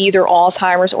diagnosed either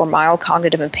Alzheimer's or mild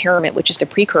cognitive impairment, which is the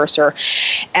precursor.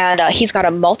 And he's got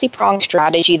a multi-pronged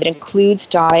strategy that includes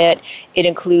diet. It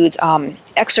includes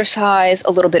exercise,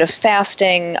 a little bit of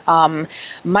fasting,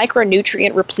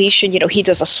 micronutrient repletion. He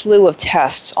does a slew of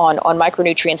tests on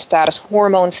micronutrient status,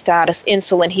 hormone status,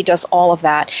 insulin. He does all of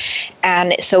that.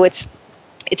 And so it's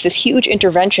it's this huge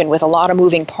intervention with a lot of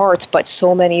moving parts, but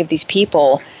so many of these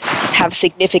people have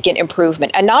significant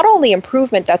improvement. And not only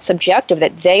improvement that's subjective,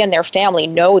 that they and their family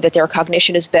know that their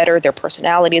cognition is better, their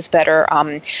personality is better,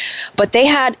 but they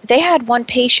had one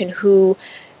patient who,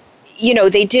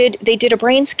 they did a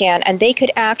brain scan, and they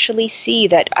could actually see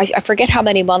that, I forget how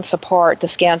many months apart the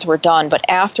scans were done, but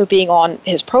after being on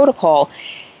his protocol,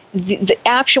 the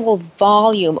actual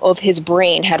volume of his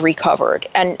brain had recovered,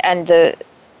 and the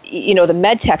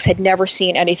med techs had never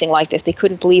seen anything like this. They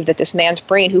couldn't believe that this man's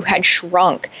brain, who had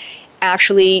shrunk,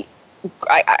 actually,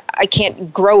 I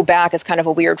can't grow back is kind of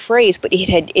a weird phrase, but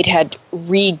it had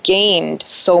regained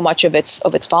so much of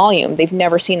its volume. They've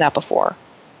never seen that before.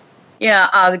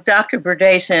 Yeah, Dr.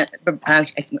 Bredesen,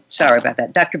 sorry about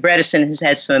that. Dr. Bredesen has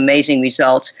had some amazing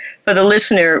results. For the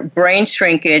listener, brain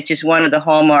shrinkage is one of the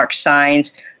hallmark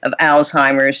signs of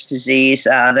Alzheimer's disease.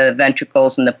 The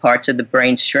ventricles and the parts of the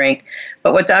brain shrink.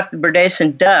 But what Dr.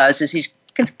 Bredesen does is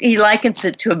he likens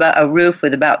it to about a roof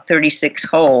with about 36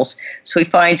 holes. So he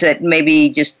finds that maybe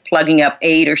just plugging up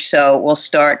 8 or so will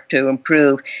start to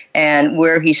improve. And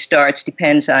where he starts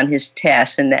depends on his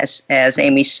tests. And as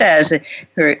Amy says,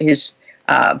 his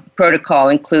protocol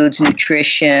includes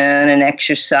nutrition and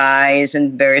exercise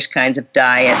and various kinds of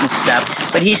diet and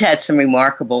stuff. But he's had some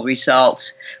remarkable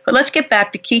results. But let's get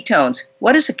back to ketones.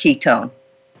 What is a ketone?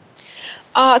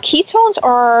 Ketones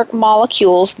are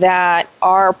molecules that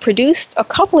are produced a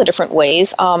couple of different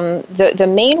ways.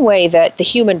 The main way that the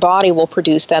human body will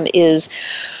produce them is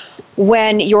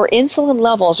when your insulin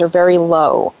levels are very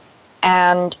low.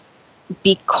 And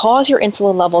because your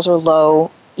insulin levels are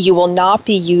low, you will not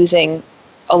be using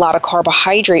a lot of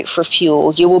carbohydrate for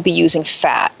fuel. You will be using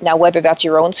fat. Now, whether that's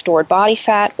your own stored body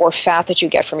fat or fat that you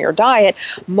get from your diet,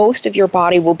 most of your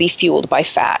body will be fueled by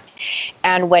fat.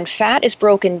 And when fat is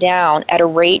broken down at a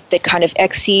rate that kind of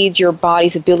exceeds your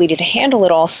body's ability to handle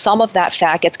it all, some of that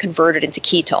fat gets converted into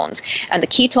ketones. And the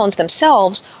ketones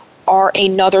themselves are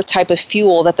another type of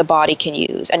fuel that the body can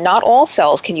use. And not all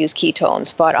cells can use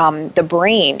ketones, but the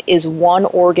brain is one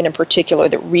organ in particular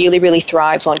that really, really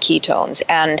thrives on ketones.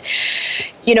 And,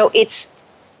 it's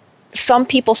some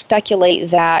people speculate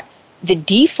that the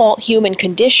default human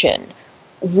condition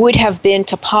would have been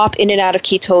to pop in and out of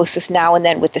ketosis now and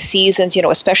then with the seasons,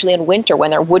 especially in winter when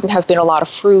there wouldn't have been a lot of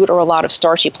fruit or a lot of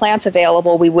starchy plants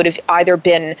available. We would have either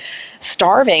been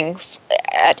starving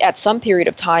at some period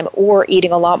of time or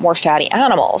eating a lot more fatty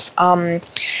animals.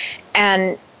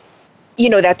 And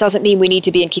that doesn't mean we need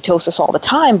to be in ketosis all the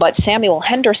time, but Samuel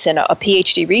Henderson, a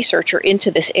PhD researcher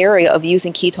into this area of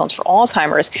using ketones for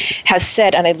Alzheimer's, has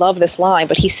said, and I love this line,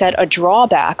 but he said a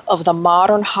drawback of the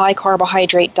modern high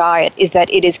carbohydrate diet is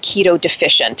that it is keto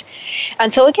deficient.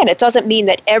 And so again, it doesn't mean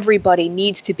that everybody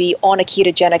needs to be on a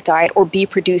ketogenic diet or be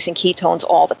producing ketones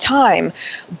all the time,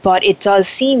 but it does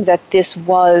seem that this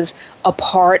was a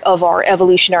part of our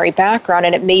evolutionary background,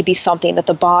 and it may be something that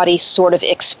the body sort of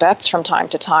expects from time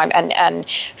to time. And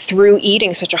through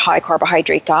eating such a high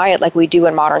carbohydrate diet like we do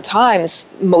in modern times,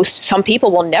 some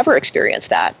people will never experience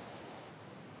that.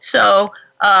 So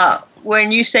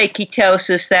when you say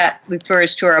ketosis, that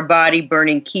refers to our body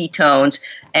burning ketones,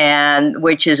 and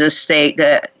which is a state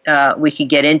that we could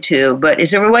get into. But is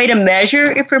there a way to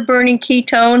measure if we're burning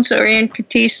ketones or in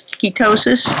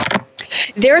ketosis?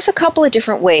 There's a couple of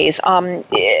different ways,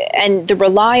 and the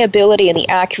reliability and the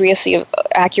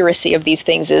accuracy of these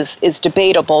things is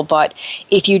debatable. But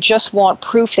if you just want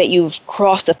proof that you've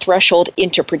crossed the threshold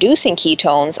into producing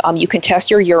ketones, you can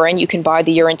test your urine. You can buy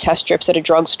the urine test strips at a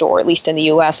drugstore, at least in the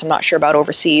U.S. I'm not sure about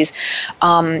overseas.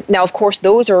 Now, of course,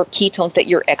 those are ketones that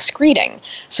you're excreting,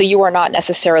 so you are not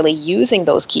necessarily using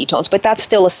those ketones, but that's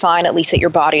still a sign, at least, that your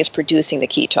body is producing the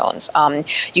ketones.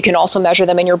 You can also measure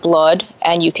them in your blood,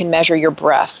 and you can measure your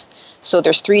breath. So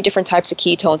there's 3 different types of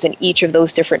ketones, and each of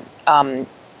those different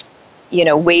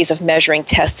ways of measuring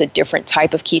tests a different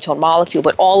type of ketone molecule,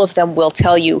 but all of them will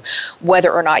tell you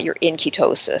whether or not you're in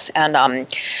ketosis. And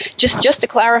just to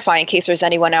clarify, in case there's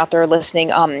anyone out there listening,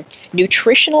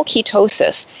 nutritional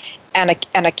ketosis and a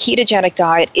ketogenic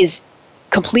diet is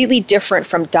completely different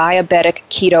from diabetic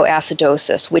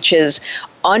ketoacidosis, which is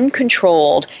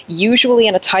uncontrolled, usually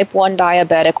in a type 1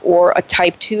 diabetic or a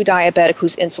type 2 diabetic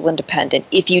who's insulin dependent.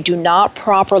 If you do not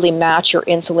properly match your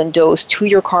insulin dose to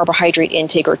your carbohydrate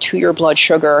intake or to your blood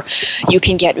sugar, you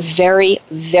can get very,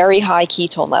 very high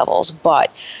ketone levels.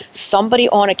 But somebody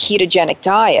on a ketogenic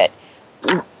diet,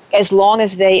 as long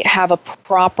as they have a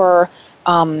proper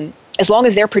as long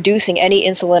as they're producing any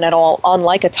insulin at all,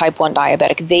 unlike a type 1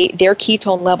 diabetic, their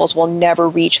ketone levels will never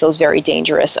reach those very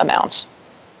dangerous amounts.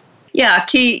 Yeah,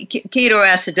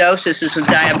 ketoacidosis is with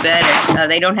diabetics.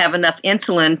 They don't have enough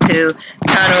insulin to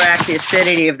counteract the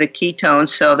acidity of the ketones,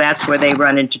 so that's where they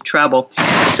run into trouble.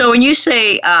 So when you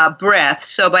say breath,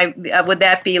 so would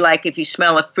that be like if you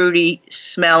smell a fruity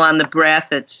smell on the breath,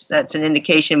 that's an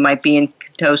indication it might be in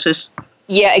ketosis?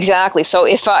 Yeah, exactly. So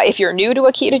if you're new to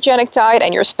a ketogenic diet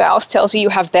and your spouse tells you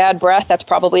have bad breath, that's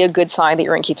probably a good sign that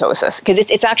you're in ketosis, because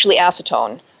it's actually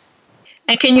acetone.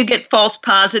 And can you get false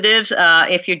positives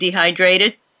if you're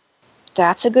dehydrated?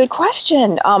 That's a good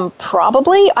question.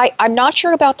 Probably. I'm not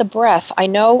sure about the breath. I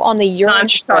know on the urine I'm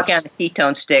just talking on the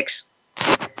ketone sticks.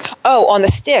 Oh, on the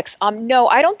sticks. No,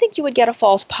 I don't think you would get a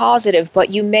false positive, but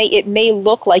it may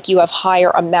look like you have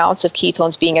higher amounts of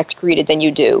ketones being excreted than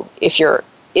you do if you're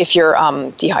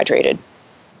dehydrated.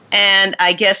 And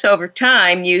I guess over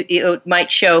time it might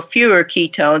show fewer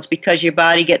ketones because your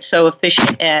body gets so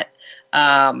efficient at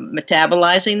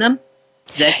metabolizing them?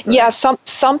 Yeah,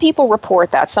 some people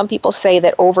report that. Some people say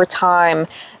that over time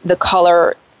the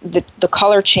color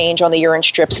change on the urine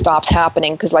strip stops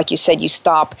happening because, like you said,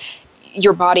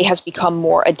 your body has become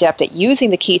more adept at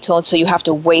using the ketones, so you have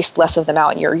to waste less of them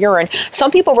out in your urine.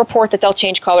 Some people report that they'll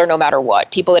change color no matter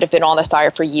what, people that have been on this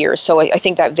diet for years. So I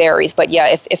think that varies. But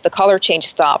yeah, if the color change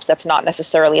stops, that's not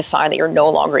necessarily a sign that you're no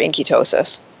longer in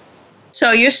ketosis.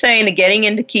 So you're saying that getting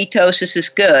into ketosis is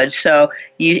good. So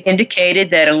you indicated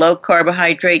that a low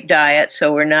carbohydrate diet,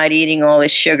 so we're not eating all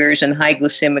this sugars and high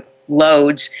glycemic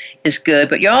loads, is good.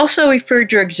 But you also referred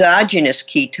to exogenous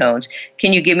ketones.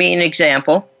 Can you give me an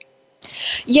example?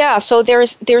 Yeah, so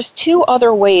there's two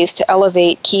other ways to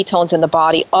elevate ketones in the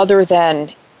body other than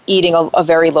eating a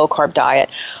very low carb diet.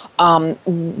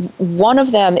 One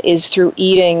of them is through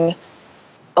eating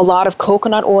a lot of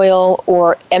coconut oil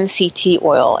or MCT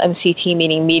oil, MCT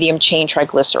meaning medium chain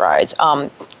triglycerides.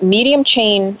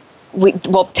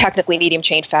 Technically medium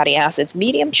chain fatty acids.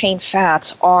 Medium chain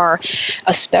fats are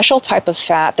a special type of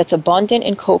fat that's abundant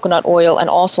in coconut oil and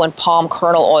also in palm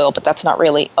kernel oil, but that's not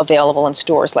really available in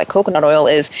stores like coconut oil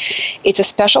is. It's a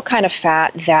special kind of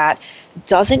fat that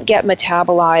doesn't get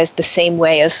metabolized the same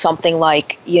way as something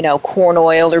like, corn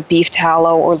oil or beef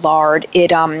tallow or lard.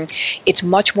 It's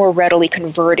much more readily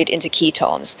converted into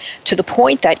ketones, to the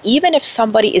point that even if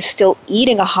somebody is still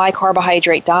eating a high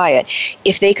carbohydrate diet,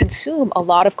 if they consume a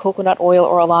lot of coconut oil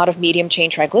or a lot of medium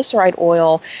chain triglyceride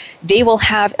oil, they will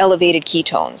have elevated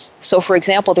ketones. So for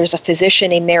example, there's a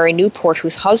physician named Mary Newport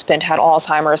whose husband had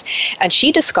Alzheimer's, and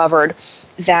she discovered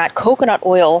that coconut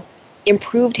oil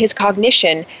improved his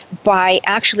cognition by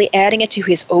actually adding it to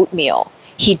his oatmeal.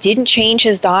 He didn't change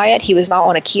his diet. He was not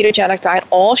on a ketogenic diet.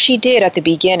 All she did at the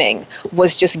beginning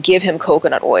was just give him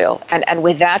coconut oil. And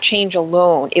with that change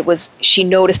alone, she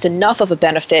noticed enough of a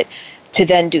benefit to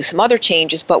then do some other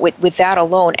changes, but with that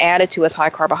alone added to his high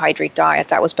carbohydrate diet,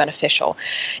 that was beneficial.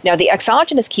 Now, the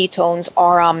exogenous ketones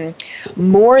are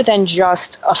more than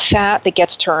just a fat that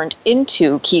gets turned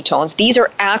into ketones. These are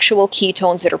actual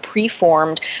ketones that are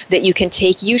preformed that you can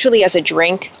take usually as a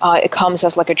drink. It comes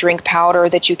as like a drink powder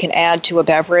that you can add to a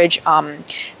beverage.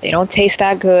 They don't taste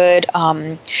that good,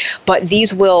 but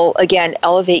these will, again,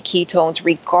 elevate ketones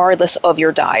regardless of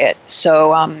your diet.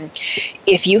 So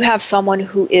if you have someone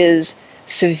who is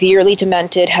severely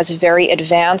demented, has very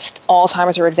advanced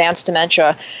Alzheimer's or advanced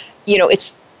dementia,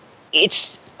 it's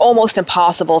almost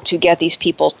impossible to get these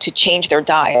people to change their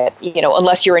diet,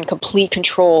 unless you're in complete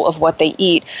control of what they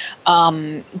eat.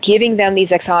 Giving them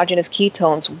these exogenous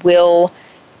ketones will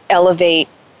elevate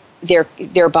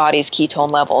their body's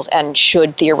ketone levels and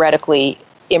should theoretically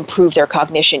improve their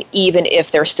cognition, even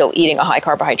if they're still eating a high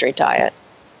carbohydrate diet.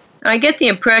 I get the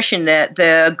impression that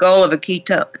the goal of a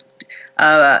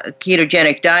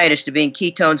ketogenic diet is to be in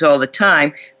ketones all the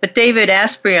time. But David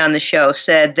Asprey on the show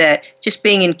said that just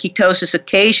being in ketosis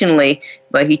occasionally,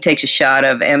 but he takes a shot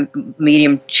of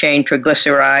medium chain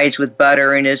triglycerides with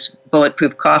butter in his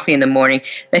bulletproof coffee in the morning,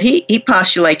 that he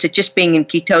postulates that just being in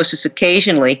ketosis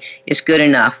occasionally is good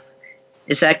enough.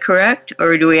 Is that correct?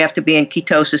 Or do we have to be in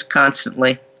ketosis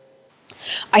constantly?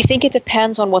 I think it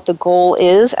depends on what the goal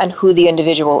is and who the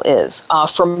individual is.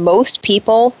 For most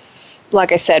people,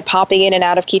 like I said, popping in and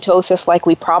out of ketosis like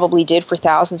we probably did for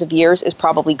thousands of years is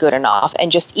probably good enough.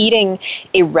 And just eating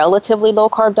a relatively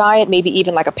low-carb diet, maybe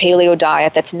even like a paleo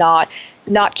diet that's not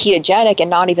ketogenic and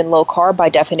not even low-carb by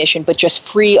definition, but just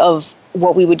free of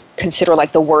what we would consider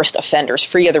like the worst offenders,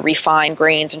 free of the refined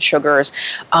grains and sugars.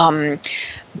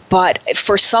 But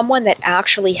for someone that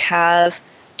actually has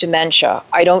dementia,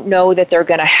 I don't know that they're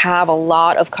going to have a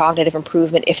lot of cognitive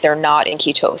improvement if they're not in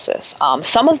ketosis.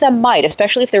 Some of them might,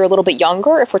 especially if they're a little bit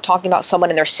younger. If we're talking about someone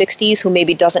in their 60s who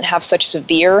maybe doesn't have such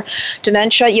severe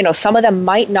dementia, some of them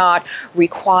might not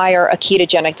require a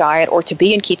ketogenic diet or to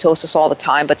be in ketosis all the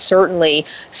time, but certainly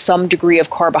some degree of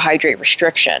carbohydrate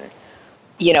restriction.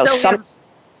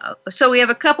 So we have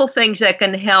a couple things that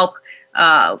can help,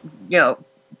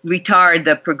 retard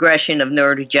the progression of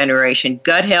neurodegeneration.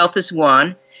 Gut health is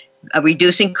one.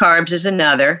 Reducing carbs is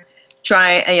another.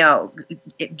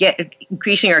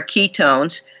 Increasing our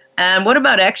ketones. And what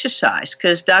about exercise?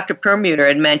 Because Dr. Permuter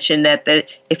had mentioned that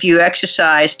if you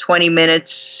exercise 20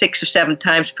 minutes 6 or 7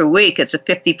 times per week, it's a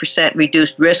 50%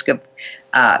 reduced risk of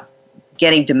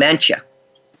getting dementia.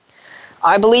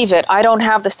 I believe it. I don't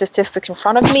have the statistics in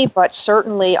front of me, but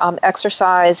certainly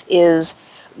exercise is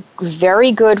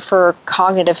very good for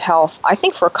cognitive health, I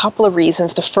think, for a couple of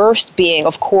reasons. The first being,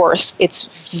 of course, it's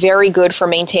very good for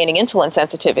maintaining insulin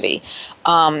sensitivity.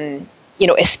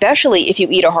 Especially if you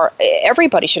eat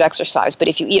everybody should exercise, but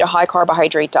if you eat a high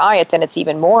carbohydrate diet, then it's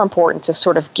even more important to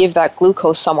sort of give that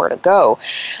glucose somewhere to go.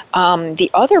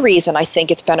 The other reason I think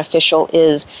it's beneficial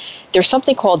is there's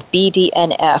something called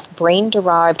BDNF,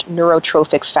 brain-derived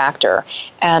neurotrophic factor.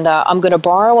 And I'm going to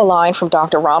borrow a line from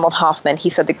Dr. Ronald Hoffman. He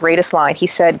said the greatest line. He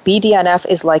said, BDNF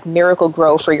is like Miracle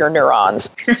Grow for your neurons.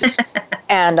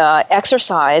 And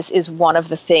exercise is one of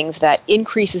the things that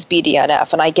increases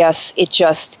BDNF. And I guess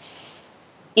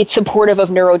it's supportive of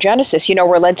neurogenesis.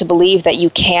 We're led to believe that you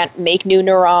can't make new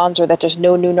neurons or that there's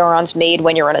no new neurons made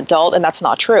when you're an adult, and that's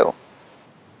not true.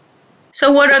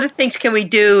 So what other things can we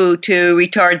do to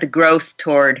retard the growth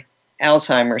toward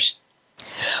Alzheimer's?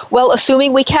 Well,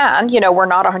 assuming we can, we're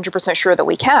not 100% sure that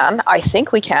we can. I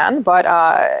think we can, but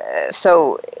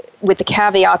so with the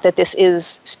caveat that this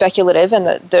is speculative and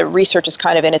the research is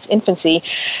kind of in its infancy,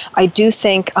 I do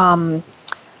think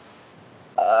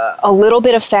a little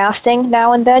bit of fasting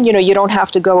now and then. You don't have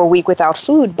to go a week without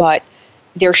food, but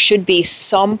there should be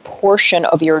some portion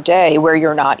of your day where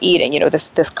you're not eating.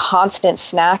 This constant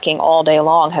snacking all day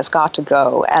long has got to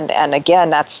go. And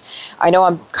again, I know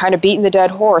I'm kind of beating the dead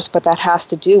horse, but that has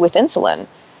to do with insulin.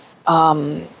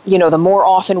 The more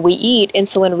often we eat,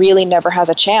 insulin really never has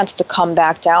a chance to come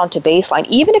back down to baseline.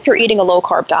 Even if you're eating a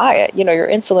low-carb diet, your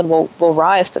insulin will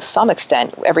rise to some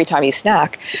extent every time you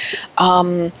snack.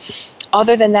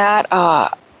 Other than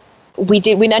that,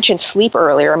 we mentioned sleep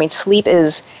earlier. I mean, sleep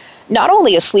is not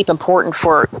only is sleep important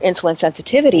for insulin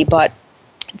sensitivity, but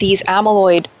these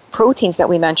amyloid proteins that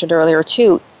we mentioned earlier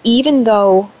too, even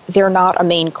though they're not a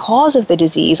main cause of the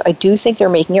disease, I do think they're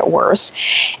making it worse.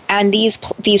 And these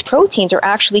proteins are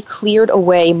actually cleared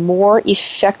away more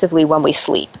effectively when we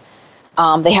sleep.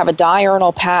 They have a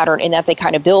diurnal pattern in that they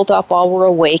kind of build up while we're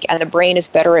awake, and the brain is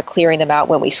better at clearing them out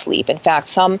when we sleep. In fact,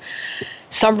 some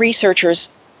researchers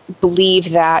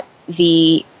believe that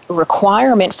the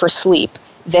requirement for sleep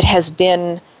that has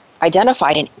been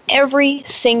identified in every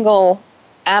single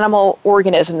animal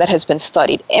organism that has been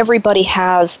studied, everybody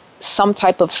has some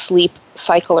type of sleep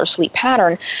cycle or sleep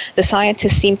pattern. The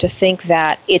scientists seem to think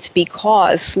that it's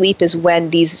because sleep is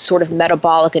when these sort of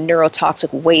metabolic and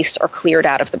neurotoxic wastes are cleared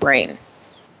out of the brain.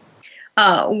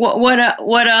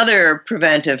 What other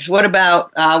preventives? What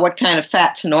about what kind of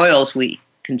fats and oils we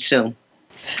consume?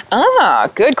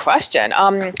 Good question.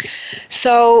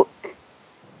 So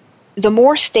the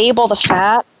more stable the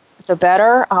fat, the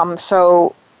better.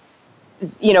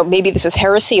 Maybe this is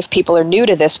heresy if people are new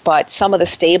to this, but some of the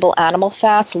stable animal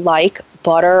fats like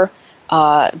butter,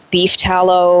 beef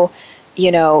tallow,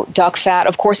 duck fat.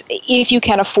 Of course, if you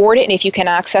can afford it and if you can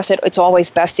access it, it's always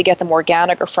best to get them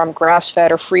organic or from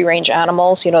grass-fed or free-range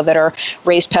animals, that are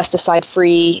raised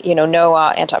pesticide-free, no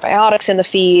antibiotics in the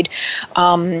feed.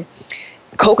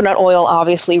 Coconut oil,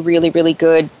 obviously, really, really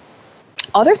good.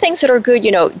 Other things that are good,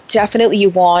 definitely you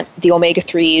want the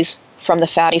omega-3s from the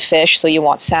fatty fish. So you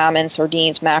want salmon,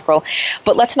 sardines, mackerel.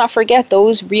 But let's not forget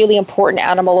those really important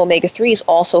animal omega-3s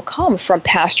also come from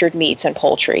pastured meats and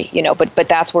poultry, but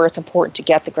that's where it's important to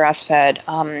get the grass-fed.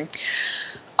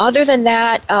 Other than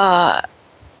that,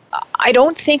 I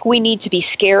don't think we need to be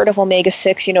scared of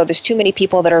omega-6. There's too many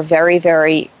people that are very,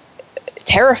 very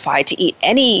terrified to eat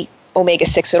any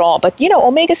omega-6 at all. But,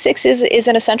 omega-6 is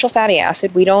an essential fatty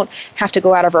acid. We don't have to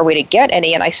go out of our way to get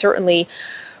any. And I certainly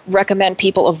recommend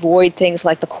people avoid things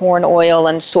like the corn oil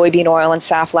and soybean oil and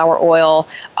safflower oil.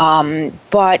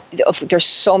 But there's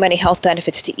so many health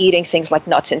benefits to eating things like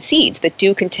nuts and seeds that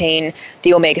do contain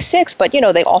the omega-6. But,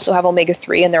 they also have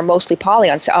omega-3 and they're mostly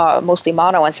mostly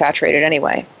monounsaturated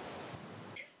anyway.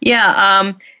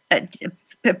 Yeah.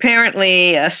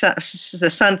 apparently the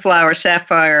sunflower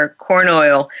sapphire corn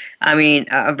oil,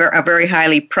 are very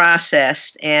highly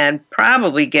processed and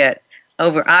probably get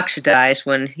over-oxidized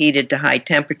when heated to high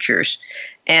temperatures.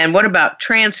 And what about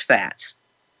trans fats?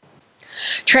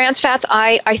 Trans fats,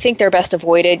 I think they're best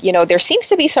avoided. There seems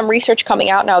to be some research coming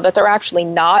out now that they're actually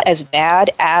not as bad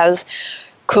as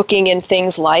cooking in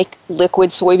things like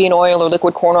liquid soybean oil or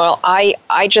liquid corn oil.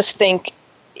 I just think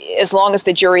as long as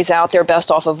the jury's out, they're best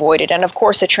off avoided. And of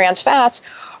course, the trans fats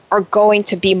are going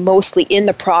to be mostly in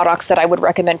the products that I would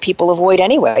recommend people avoid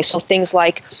anyway. So things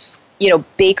like,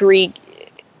 bakery,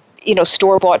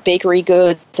 store-bought bakery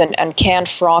goods and canned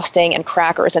frosting and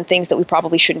crackers and things that we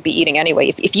probably shouldn't be eating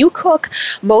anyway. If you cook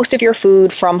most of your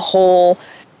food from whole,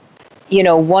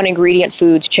 one ingredient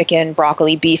foods, chicken,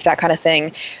 broccoli, beef, that kind of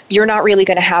thing, you're not really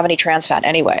going to have any trans fat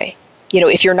anyway.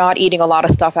 If you're not eating a lot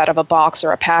of stuff out of a box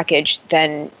or a package,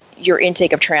 then your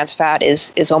intake of trans fat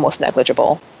is almost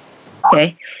negligible.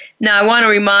 Okay. Now, I want to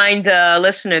remind the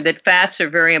listener that fats are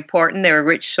very important. They're a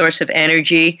rich source of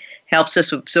energy, helps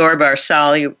us absorb our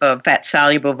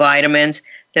fat-soluble vitamins.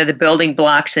 They're the building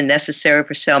blocks and necessary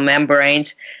for cell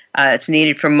membranes. It's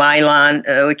needed for myelin,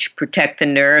 which protect the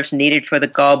nerves, needed for the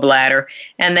gallbladder,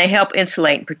 and they help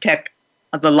insulate and protect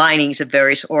the linings of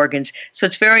various organs. So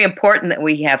it's very important that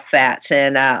we have fats,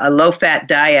 and a low-fat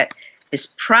diet is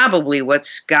probably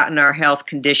what's gotten our health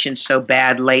conditions so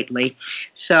bad lately.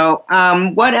 So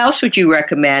what else would you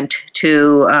recommend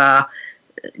to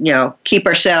keep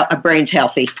our brains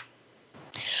healthy?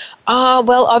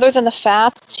 Well, other than the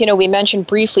fats, we mentioned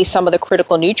briefly some of the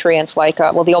critical nutrients like,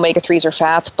 the omega-3s are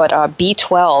fats, but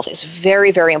B12 is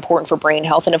very, very important for brain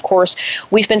health. And of course,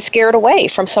 we've been scared away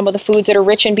from some of the foods that are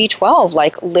rich in B12,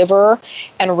 like liver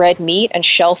and red meat and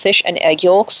shellfish and egg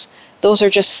yolks. Those are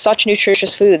just such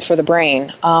nutritious foods for the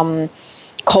brain. Choline,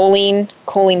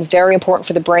 very important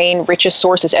for the brain. Richest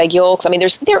source is egg yolks.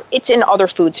 It's in other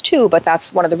foods too, but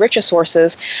that's one of the richest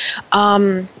sources.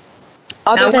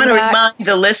 I want to remind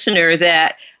the listener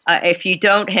that if you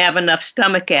don't have enough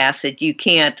stomach acid, you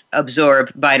can't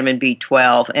absorb vitamin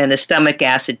B12, and the stomach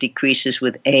acid decreases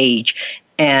with age.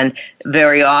 And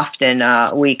very often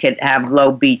we could have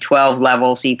low B12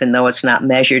 levels, even though it's not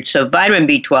measured. So vitamin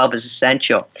B12 is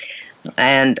essential.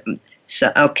 And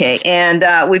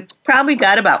we've probably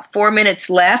got about 4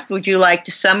 minutes left. Would you like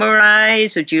to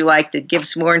summarize? Would you like to give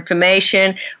us more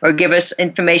information or give us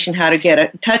information how to get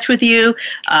in touch with you?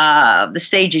 The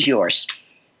stage is yours.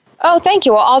 Oh, thank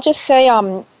you. Well, I'll just say,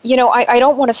 I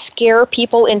don't want to scare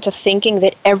people into thinking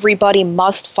that everybody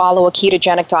must follow a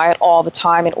ketogenic diet all the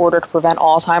time in order to prevent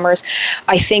Alzheimer's.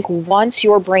 I think once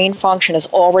your brain function is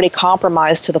already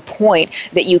compromised to the point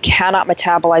that you cannot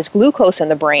metabolize glucose in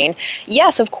the brain,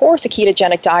 yes, of course, a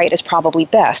ketogenic diet is probably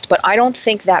best, but I don't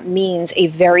think that means a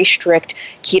very strict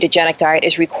ketogenic diet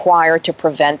is required to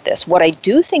prevent this. What I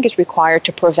do think is required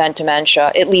to prevent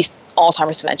dementia, at least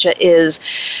Alzheimer's dementia, is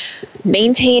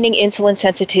maintaining insulin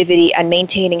sensitivity and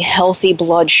maintaining healthy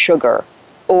blood sugar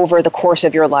over the course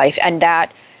of your life. And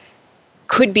that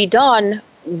could be done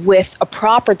with a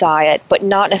proper diet, but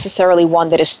not necessarily one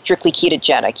that is strictly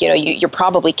ketogenic. You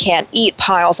probably can't eat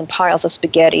piles and piles of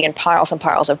spaghetti and piles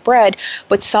of bread,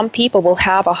 but some people will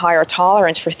have a higher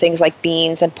tolerance for things like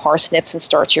beans and parsnips and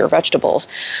starchier vegetables.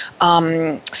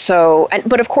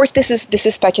 But of course, this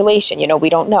is speculation. We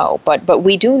don't know, but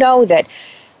we do know that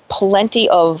plenty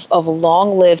of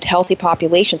long-lived, healthy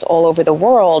populations all over the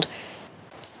world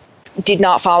did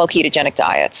not follow ketogenic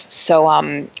diets. So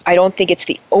I don't think it's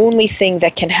the only thing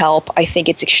that can help. I think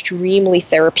it's extremely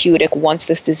therapeutic once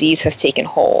this disease has taken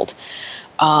hold.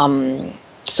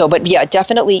 But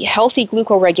definitely healthy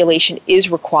glucoregulation is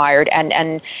required,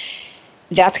 and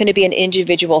that's going to be an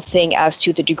individual thing as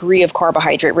to the degree of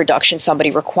carbohydrate reduction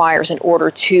somebody requires in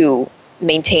order to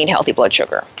maintain healthy blood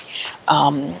sugar.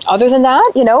 Other than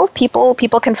that,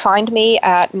 people can find me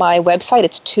at my website.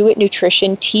 It's Tuit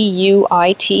Nutrition,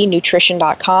 TUIT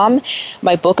nutrition.com.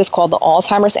 My book is called The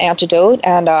Alzheimer's Antedote,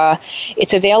 and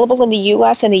it's available in the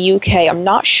U.S. and the U.K. I'm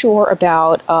not sure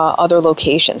about other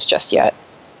locations just yet.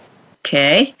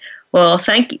 Okay. Well,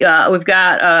 thank you. We've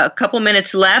got a couple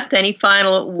minutes left. Any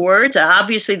final words?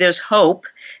 Obviously, there's hope.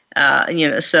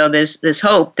 So there's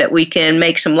hope that we can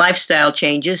make some lifestyle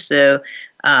changes to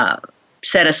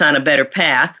set us on a better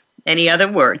path. Any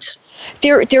other words?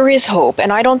 There is hope,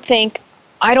 and I don't think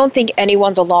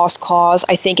anyone's a lost cause.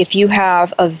 I think if you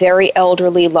have a very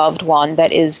elderly loved one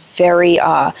that is very,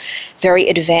 very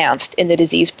advanced in the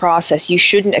disease process, you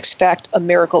shouldn't expect a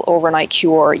miracle overnight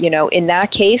cure. In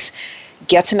that case,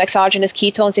 get some exogenous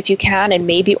ketones if you can, and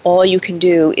maybe all you can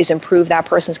do is improve that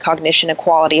person's cognition and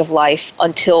quality of life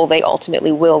until they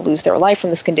ultimately will lose their life from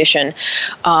this condition.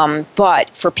 But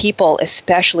for people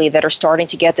especially that are starting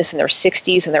to get this in their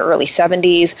 60s and their early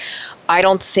 70s, I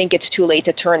don't think it's too late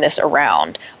to turn this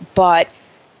around. But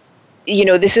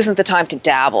this isn't the time to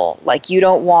dabble. Like, you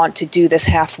don't want to do this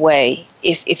halfway.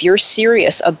 If you're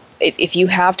serious, if you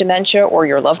have dementia or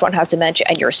your loved one has dementia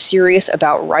and you're serious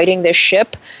about righting this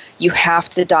ship, you have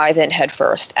to dive in head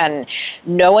first. And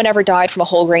no one ever died from a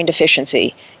whole grain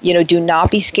deficiency. Do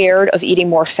not be scared of eating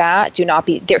more fat. Do not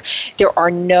be there. There are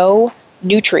no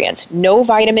nutrients, no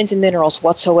vitamins and minerals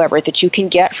whatsoever that you can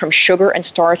get from sugar and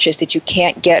starches that you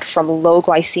can't get from low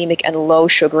glycemic and low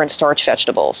sugar and starch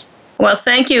vegetables. Well,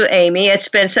 thank you, Amy. It's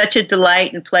been such a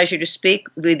delight and pleasure to speak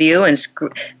with you, and it's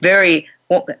very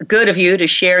good of you to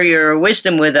share your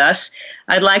wisdom with us.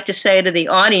 I'd like to say to the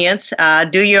audience,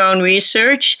 do your own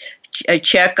research,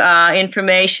 check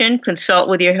information, consult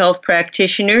with your health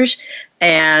practitioners,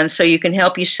 and so you can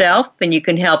help yourself and you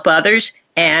can help others,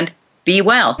 and be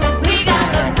well. We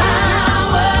got the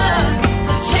power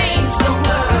to change the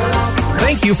world.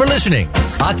 Thank you for listening.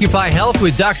 Occupy Health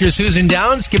with Dr. Susan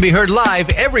Downs can be heard live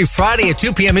every Friday at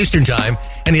 2 p.m. Eastern Time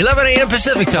and 11 a.m.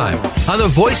 Pacific Time on the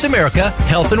Voice America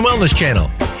Health and Wellness Channel.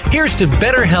 Here's to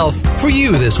better health for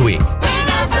you this week.